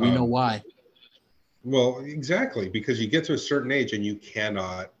 Yeah, we know why. Well, exactly, because you get to a certain age and you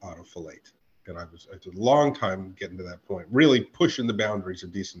cannot autofillate. And it's a long time getting to that point, really pushing the boundaries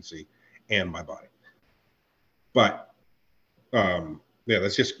of decency and my body. But yeah,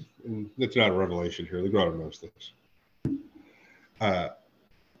 that's not a revelation here. The grotto knows this.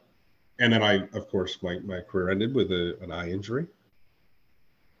 And then of course, my career ended with an eye injury.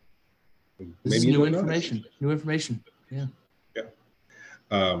 This is new information. New information. Yeah. Yeah.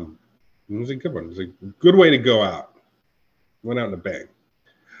 It was a good one. It was a good way to go out. Went out in a bang.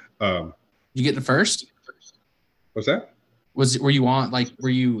 Did you get the first? What's that? Were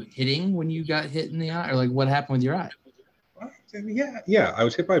you hitting when you got hit in the eye, or like what happened with your eye? Yeah. I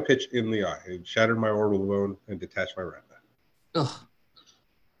was hit by a pitch in the eye. It shattered my orbital bone and detached my retina. Ugh.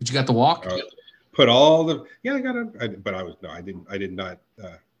 But you got the walk? Put all the I got it. But I did not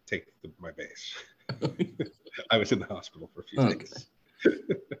take my base. I was in the hospital for a few days.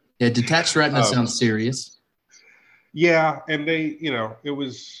 Yeah, detached retina sounds serious. Yeah, and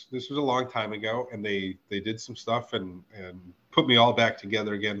this was a long time ago, and they did some stuff and put me all back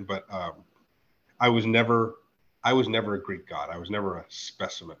together again. But I was never a Greek god. I was never a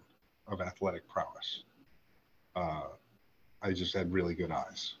specimen of athletic prowess. I just had really good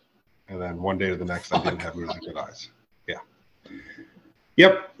eyes, and then one day to the next, I didn't have really good eyes. Yeah.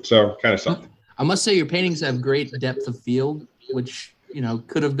 Yep. So kind of something. I must say your paintings have great depth of field, which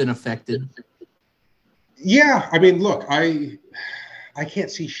could have been affected. Yeah, I mean, look, I can't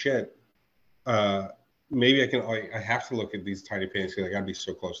see shit. Maybe I can. I have to look at these tiny paintings because I gotta be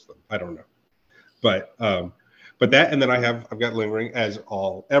so close to them. I don't know, but that, and then I've got lingering, as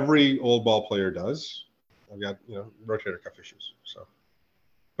every old ball player does. I've got rotator cuff issues. So,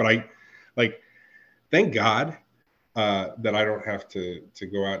 but thank God that I don't have to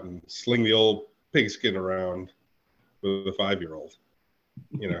go out and sling the old pigskin around with a 5-year-old.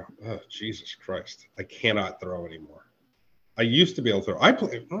 Oh, Jesus Christ. I cannot throw anymore. I used to be able to throw.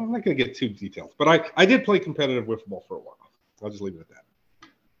 I'm not going to get too detailed, but I did play competitive wiffle ball for a while. I'll just leave it at that.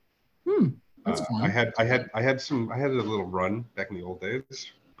 That's fun. I had a little run back in the old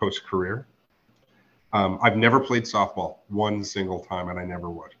days, post career. I've never played softball one single time, and I never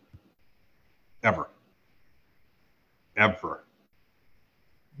would. Ever.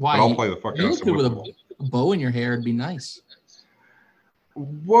 Why? But I'll play the fuck out of some with a bow in your hair would be nice.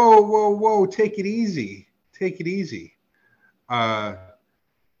 Whoa. Take it easy. Who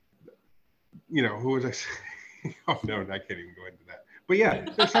was I saying? Oh, no, I can't even go into that. But yeah,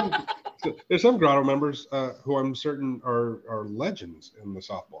 there's some grotto members who I'm certain are legends in the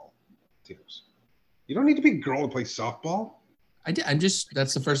softball teams. You don't need to be a girl to play softball.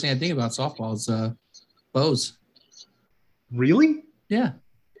 That's the first thing I think about softball is bows. Really? Yeah.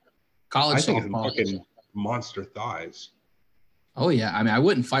 College I think softball. It's fucking monster thighs. Oh yeah, I mean, I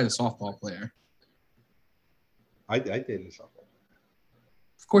wouldn't fight a softball player. I dated a softball.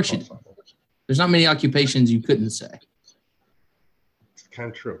 Of course you did. There's not many occupations you couldn't say. It's kind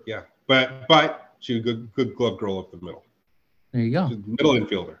of true, yeah. But she's a good glove girl up the middle. There you go. She's middle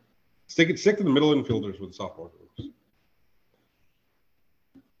infielder. Stick to the middle infielders with the softball girls.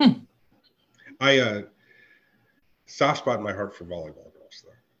 I soft spot in my heart for volleyball girls,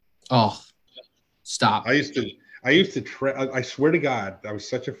 though. Oh, stop! I used to. I swear to God, I was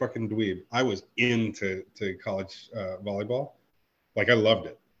such a fucking dweeb. I was into college volleyball, like I loved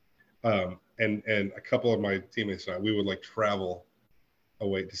it. And a couple of my teammates and I, we would travel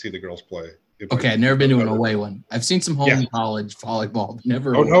away to see the girls play. Okay, I've never been to an away one. I've seen some home college volleyball.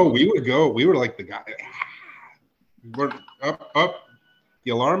 Never. Oh no, we would go. We were like the guy. We're up.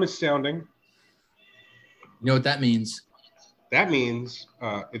 The alarm is sounding. You know what that means? That means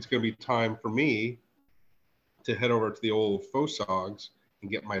it's going to be time for me to head over to the old Fosogs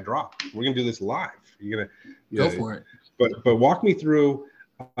and get my drop. We're going to do this live. You're going to go for it. But walk me through.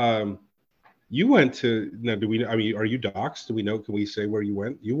 You went to now. Do we? I mean, are you doxxed? Do we know? Can we say where you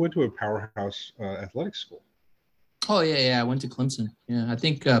went? You went to a powerhouse athletic school. Oh yeah. I went to Clemson. Yeah, I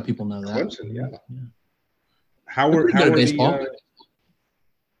think people know that. Clemson, yeah. How were baseball?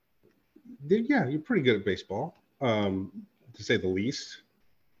 Yeah, you're pretty good at baseball, to say the least.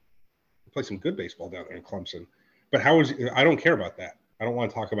 You play some good baseball down there in Clemson. But I don't care about that. I don't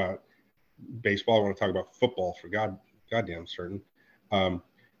want to talk about baseball. I want to talk about football for goddamn certain.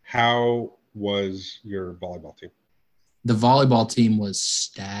 How was your volleyball team? The volleyball team was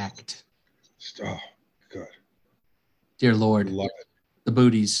stacked. Oh, good. Dear Lord. Love it. The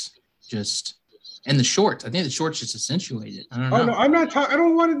booties just And the shorts. I think the shorts just accentuate it. I don't Oh know. no, I'm not talking. I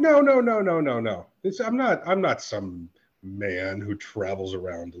don't want to. No. I'm not some man who travels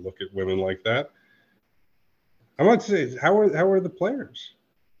around to look at women like that. I want to say, how are the players?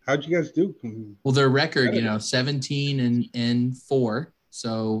 How'd you guys do? Well, their record, 17-4,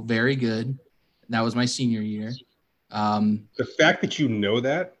 so very good. That was my senior year. The fact that you know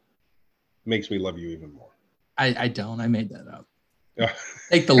that makes me love you even more. I don't. I made that up.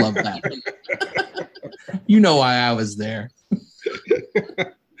 Take the love back. You know why I was there.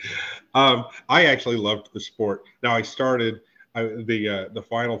 I actually loved the sport. Now I started the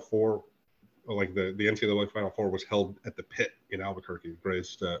Final Four, like the NCAA Final Four, was held at the Pit in Albuquerque, the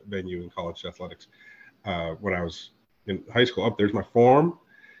greatest venue in college athletics. When I was in high school, there's my form.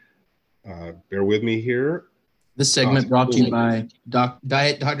 Bear with me here. This segment brought to you by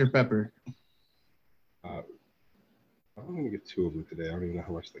Diet Dr. Pepper. I'm going to get 2 of them today. I don't even know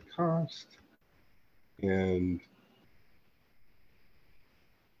how much they cost. And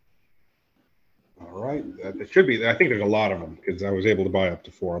all right, it should be. I think there's a lot of them because I was able to buy up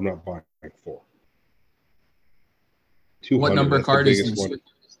to 4. I'm not buying 4. 200. What number card is this? One.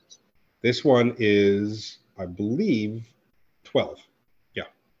 This one is, I believe, 12. Yeah,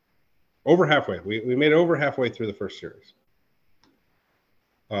 over halfway. We made it over halfway through the first series.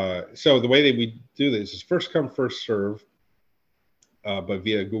 So the way that we do this is first come, first serve, but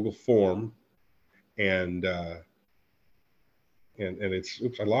via Google form, and it's,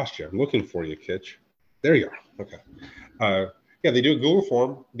 oops, I lost you. I'm looking for you, Kitch. There you are. Okay. Yeah, they do a Google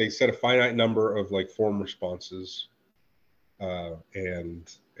form. They set a finite number of like form responses, and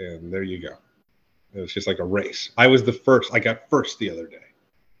there you go. It's just like a race. I was the first. I got first the other day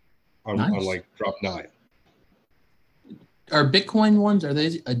on like drop 9. Are Bitcoin ones, are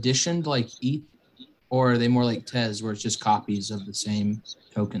they additioned like ETH, or are they more like Tez where it's just copies of the same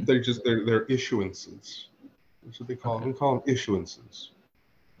token? They're issuances. That's what they call them. We call them issuances.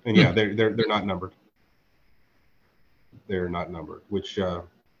 And yeah, they're not numbered. They're not numbered, which ETH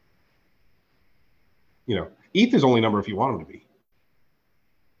is only numbered if you want them to be.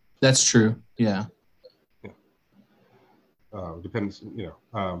 That's true. Yeah. Depends,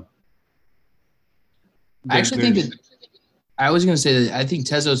 I actually think that I was going to say that I think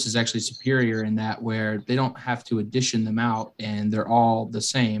Tezos is actually superior in that where they don't have to addition them out and they're all the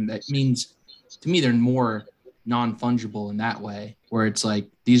same. That means to me they're more non-fungible in that way, where it's like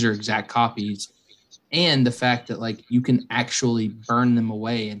these are exact copies, and the fact that like you can actually burn them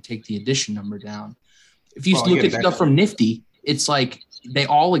away and take the addition number down. If you look at stuff from Nifty, it's like they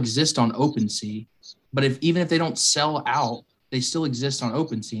all exist on OpenSea, but even if they don't sell out, they still exist on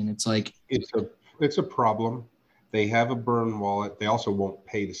OpenSea, and it's like it's a problem. They have a burn wallet. They also won't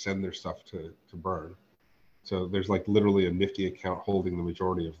pay to send their stuff to burn. So there's like literally a Nifty account holding the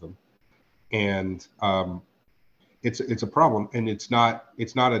majority of them, and it's a problem. And it's not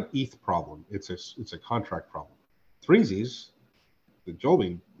an ETH problem. It's a contract problem. 3Zs that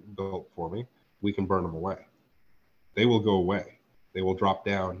Jolie built for me, we can burn them away. They will go away. They will drop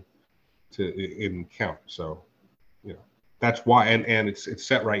down in count. So that's why, and it's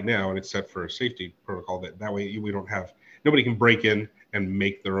set right now, and it's set for a safety protocol that way we don't have, nobody can break in and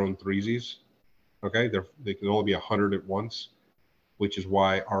make their own 3Zs. Okay, they can only be 100 at once, which is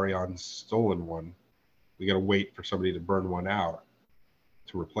why Ariane's stolen one. We got to wait for somebody to burn one out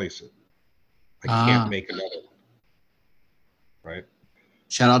to replace it. I can't make another one. Right.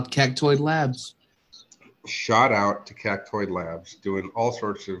 Shout out to Cactoid Labs. Shout out to Cactoid Labs, doing all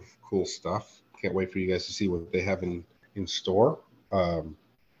sorts of cool stuff. Can't wait for you guys to see what they have in store.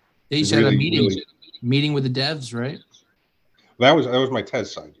 They just had a meeting with the devs, right? That was my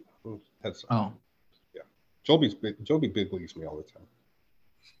Tez side. Oh, yeah. Joby big leagues me all the time.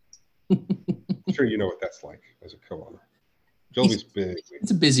 I'm sure you know what that's like as a co-owner. Joby's big.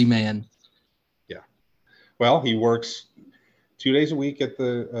 It's a busy man. Yeah. Well, he works 2 days a week at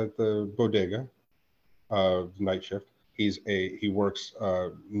the bodega, night shift. He works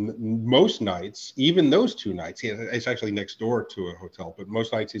most nights, even those 2 nights. It's actually next door to a hotel, but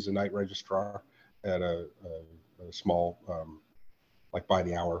most nights he's a night registrar at a small, like by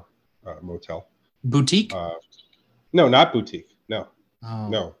the hour motel. Boutique? No, not boutique. No, oh.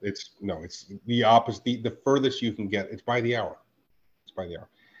 no, it's the opposite. The furthest you can get. It's by the hour. It's by the hour.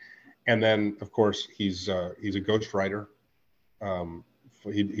 And then of course he's a ghostwriter.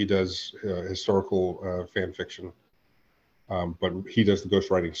 He does historical fan fiction. But he does the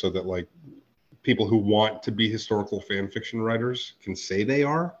ghostwriting so that like people who want to be historical fan fiction writers can say they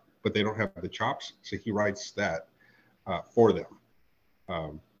are, but they don't have the chops. So he writes that for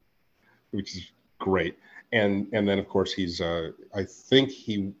them, which is great. and then of course he's I think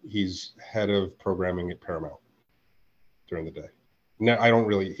he's head of programming at Paramount during the day. No, I don't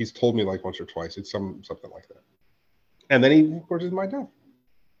really. He's told me like once or twice. It's something like that. And then he of course is my dad.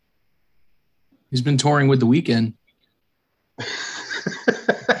 He's been touring with The Weeknd.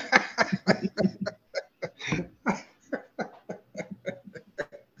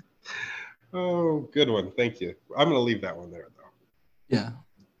 Oh, good one. Thank you. I'm going to leave that one there, though. Yeah.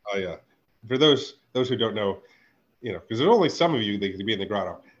 Oh, yeah. For those who don't know, because there's only some of you that could be in the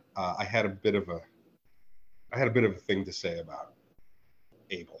grotto. I had a bit of a thing to say about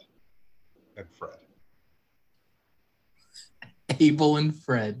Abel and Fred. Abel and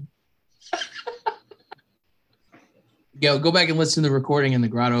Fred. Go back and listen to the recording in the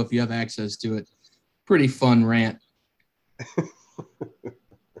grotto if you have access to it. Pretty fun rant.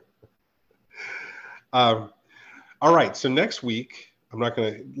 All right. So next week, I'm not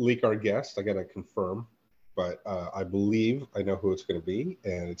going to leak our guest. I got to confirm, but I believe I know who it's going to be,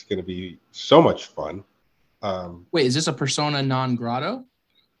 and it's going to be so much fun. Wait, is this a persona non grotto?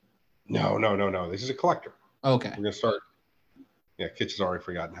 No. This is a collector. Okay. We're going to start. Yeah, Kitch has already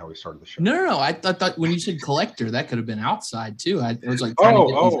forgotten how we started the show. No. I thought when you said collector, that could have been outside too. I was like trying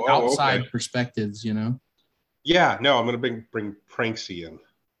to get these outside perspectives, Yeah, no, I'm going to bring Pranksy in.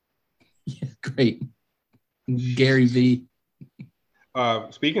 Yeah, great. Gary V.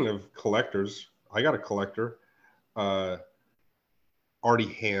 Speaking of collectors, I got a collector. Artie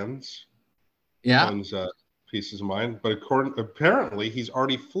Hands owns pieces of mine, but apparently he's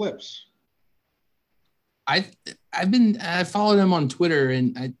Artie Flips. I followed him on Twitter,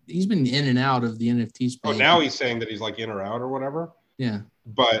 and he's been in and out of the NFT space. Oh, now he's saying that he's like in or out or whatever. Yeah,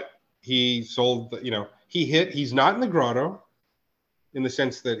 but he sold. He's not in the grotto, in the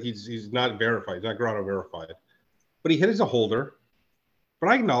sense that he's not verified. He's not grotto verified, but he hit as a holder. But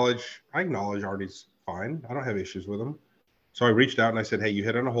I acknowledge Artie's fine. I don't have issues with him. So I reached out and I said, hey, you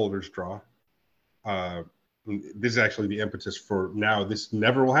hit on a holder's draw. This is actually the impetus for now. This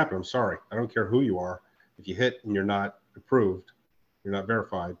never will happen. I'm sorry. I don't care who you are. If you hit and you're not approved, you're not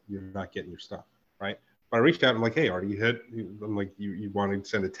verified, you're not getting your stuff, right? But I reached out and I'm like, hey, Artie, you hit. I'm like, you want to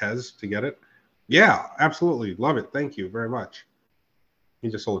send a Tez to get it? Yeah, absolutely. Love it. Thank you very much. He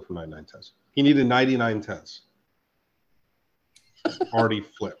just sold it for 99 Tez. He needed 99 Tez. Artie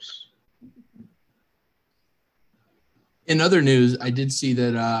Flips. In other news, I did see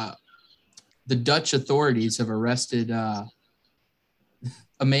that the Dutch authorities have arrested a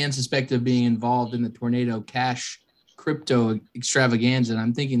man suspected of being involved in the Tornado Cash crypto extravaganza. And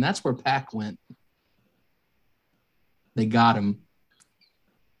I'm thinking that's where Pac went. They got him.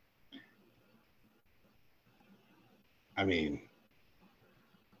 I mean,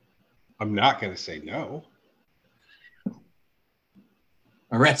 I'm not going to say no.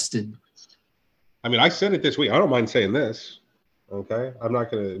 Arrested. I mean, I said it this week. I don't mind saying this. Okay. I'm not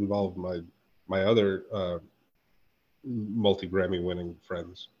going to involve my other multi-Grammy winning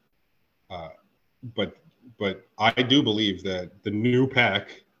friends. But I do believe that the new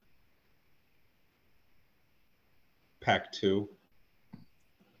Pac 2.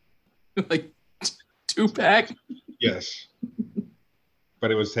 Like 2-pack? Yes.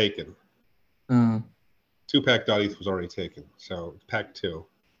 But it was taken. 2pac.eth was already taken. So Pac 2.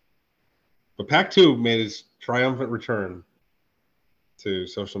 But Pac 2 made his triumphant return to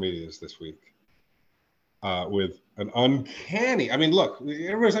social medias this week with an uncanny. I mean, look,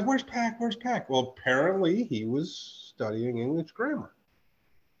 everybody's like, "Where's Pac? Where's Pac?" Well, apparently he was studying English grammar,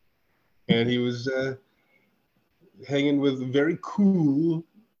 and he was hanging with a very cool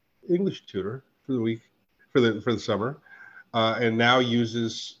English tutor for the week, for the summer, and now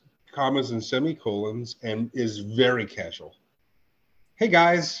uses commas and semicolons and is very casual. Hey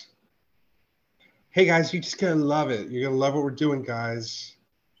guys, you're just gonna love it. You're gonna love what we're doing, guys.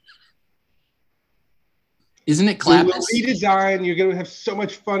 Isn't it Clappus? We'll redesign. You're gonna have so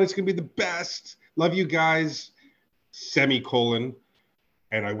much fun. It's gonna be the best. Love you guys. Semicolon,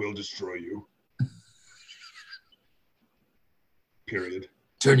 and I will destroy you. Period.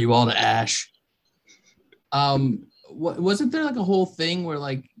 Turn you all to ash. Wasn't there like a whole thing where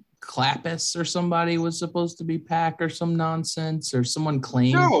like Clappus or somebody was supposed to be Pac or some nonsense, or someone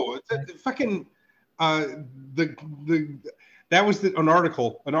claimed? No, the fucking that was an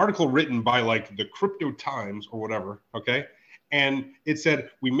article written by like the Crypto Times or whatever, okay? And it said,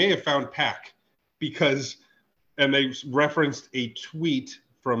 we may have found Pac because, and they referenced a tweet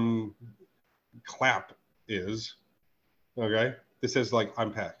from Clap is, okay? This says like,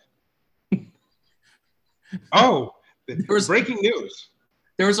 I'm Pac. Oh, breaking news.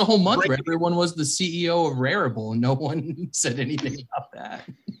 There was a whole month where everyone was the CEO of Rarible and no one said anything about that.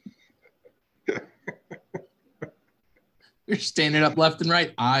 You're standing up left and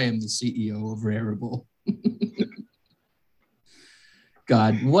right. I am the CEO of Rarible.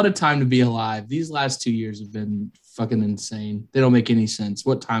 God, what a time to be alive. These last 2 years have been fucking insane. They don't make any sense.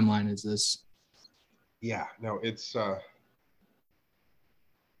 What timeline is this? Yeah, no, it's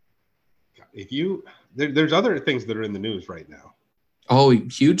if you there's other things that are in the news right now. Oh,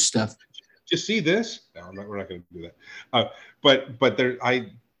 huge stuff. Just see this? No, we're not going to do that. But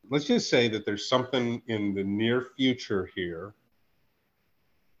let's just say that there's something in the near future here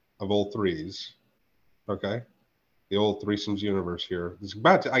of old threes. Okay, the old threesomes universe here. It's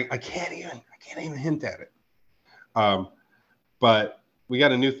about to. I can't even hint at it. But we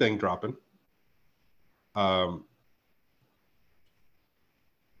got a new thing dropping.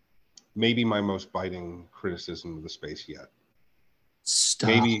 Maybe my most biting criticism of the space yet.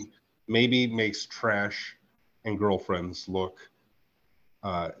 Stop. Maybe makes trash and girlfriends look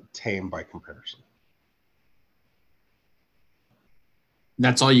tame by comparison.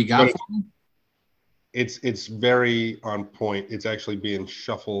 That's all you got for me? It's very on point. It's actually being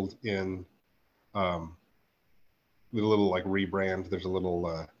shuffled in with a little like rebrand. There's a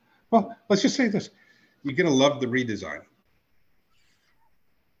little well, let's just say this. You're gonna love the redesign.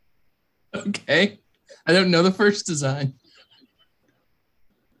 Okay. I don't know the first design.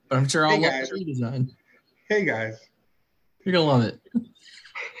 But I'm sure I'll love the redesign. Hey guys. You're gonna love it.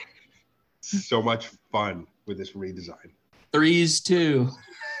 So much fun with this redesign. Threes too.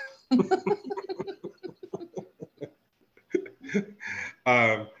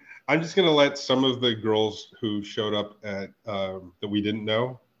 I'm just gonna let some of the girls who showed up at that we didn't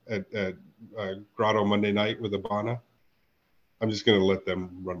know at Grotto Monday night with Abana. I'm just gonna let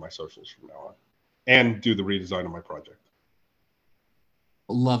them run my socials from now on, and do the redesign of my project.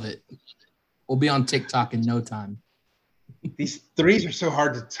 Love it. We'll be on TikTok in no time. These threes are so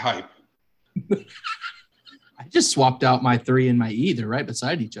hard to type. I just swapped out my 3 and my E. They're right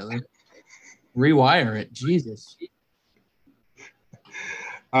beside each other. Rewire it. Jesus.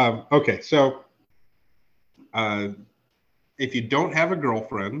 Okay, so if you don't have a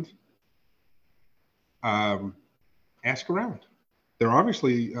girlfriend, ask around. They're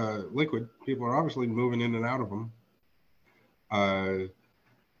obviously liquid. People are obviously moving in and out of them.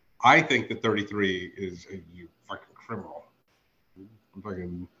 I think that 33 is a you fucking criminal.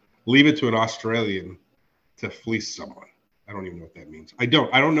 Fucking leave it to an Australian to fleece someone. I don't even know what that means. I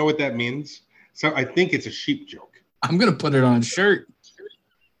don't know what that means. So I think it's a sheep joke. I'm gonna put it on a shirt.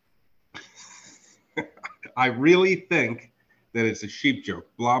 I really think that it's a sheep joke.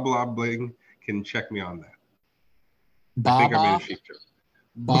 Blah blah bling can check me on that. Baba, I think I made a sheep joke.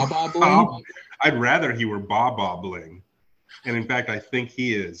 Baba bling. I'd rather he were Baba bling. And in fact, I think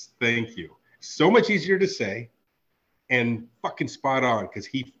he is. Thank you. So much easier to say and fucking spot on because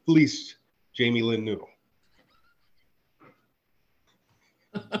he fleeced Jamie Lynn Noodle.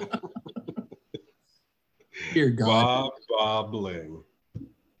 Dear God. Bob Bling.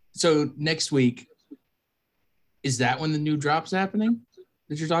 So next week, is that when the new drop's happening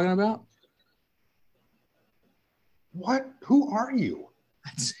that you're talking about? What? Who are you?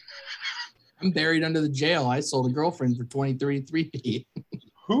 I'm buried under the jail. I sold a girlfriend for 23.3.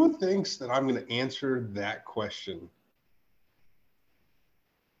 Who thinks that I'm going to answer that question?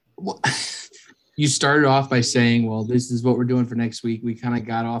 Well, you started off by saying, well, this is what we're doing for next week. We kind of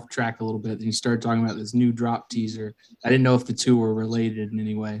got off track a little bit. And you started talking about this new drop teaser. I didn't know if the two were related in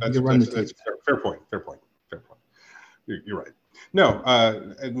any way. That's fair point. You're right. No,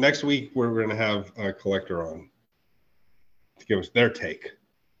 next week we're going to have a collector on to give us their take.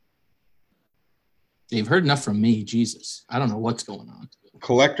 They've heard enough from me. Jesus. I don't know what's going on.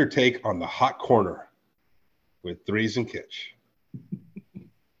 Collector take on the hot corner with Threes and Kitsch.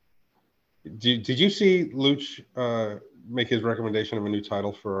 Did you see Luch make his recommendation of a new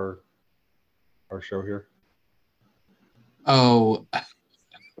title for our show here? Oh,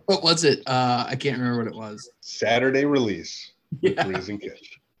 what was it? I can't remember what it was. Saturday release with Yeah. Threes and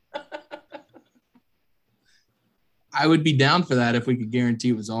Kitsch. I would be down for that if we could guarantee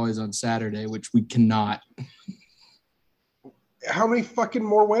it was always on Saturday, which we cannot. How many fucking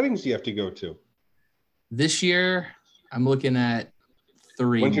more weddings do you have to go to? This year, I'm looking at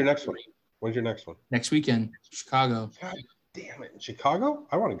 3. When's your next one? Next weekend, Chicago. God damn it. Chicago?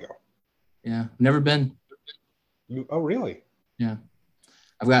 I want to go. Yeah, never been. Oh, really? Yeah.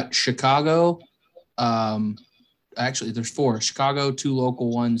 I've got Chicago. Actually, there's 4. Chicago, 2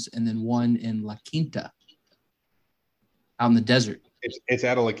 local ones, and then 1 in La Quinta out in the desert. It's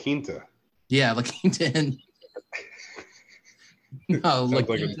at a La Quinta. Yeah, La Quinta in no, La Like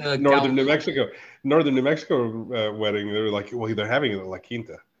Quinta, a Northern New Mexico wedding. They were like, well, they're having it at La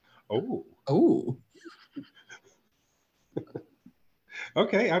Quinta. Oh.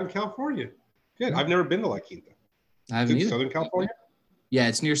 Okay, out in California. Good. I've never been to La Quinta. I haven't either. Southern California? Yeah,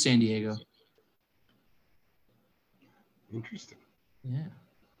 it's near San Diego. Interesting. Yeah.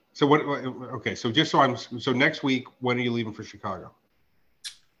 So what? Okay, so so next week, when are you leaving for Chicago?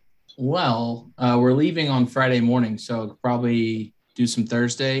 Well, we're leaving on Friday morning, so probably do some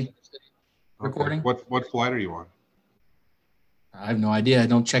Thursday recording. What flight are you on? I have no idea. I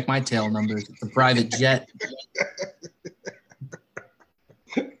don't check my tail numbers. It's a private jet.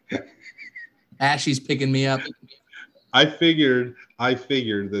 Ashley's picking me up. I figured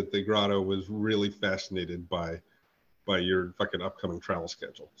that the Grotto was really fascinated by your fucking upcoming travel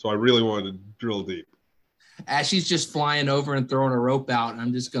schedule. So I really wanted to drill deep. Ashley's just flying over and throwing a rope out, and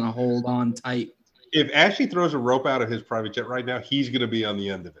I'm just going to hold on tight. If Ashley throws a rope out of his private jet right now, he's going to be on the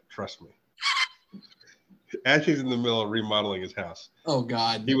end of it. Trust me. Ashley's in the middle of remodeling his house. Oh,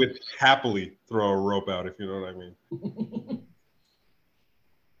 God. He would happily throw a rope out, if you know what I mean.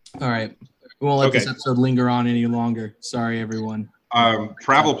 All right. We won't let this episode linger on any longer. Sorry, everyone.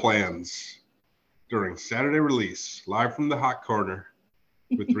 Travel plans during Saturday release, live from the hot corner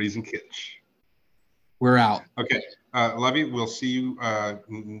with Rees and Kitch. We're out. Okay. Love you. We'll see you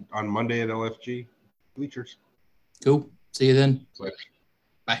on Monday at LFG Bleachers. Cool. See you then. Later.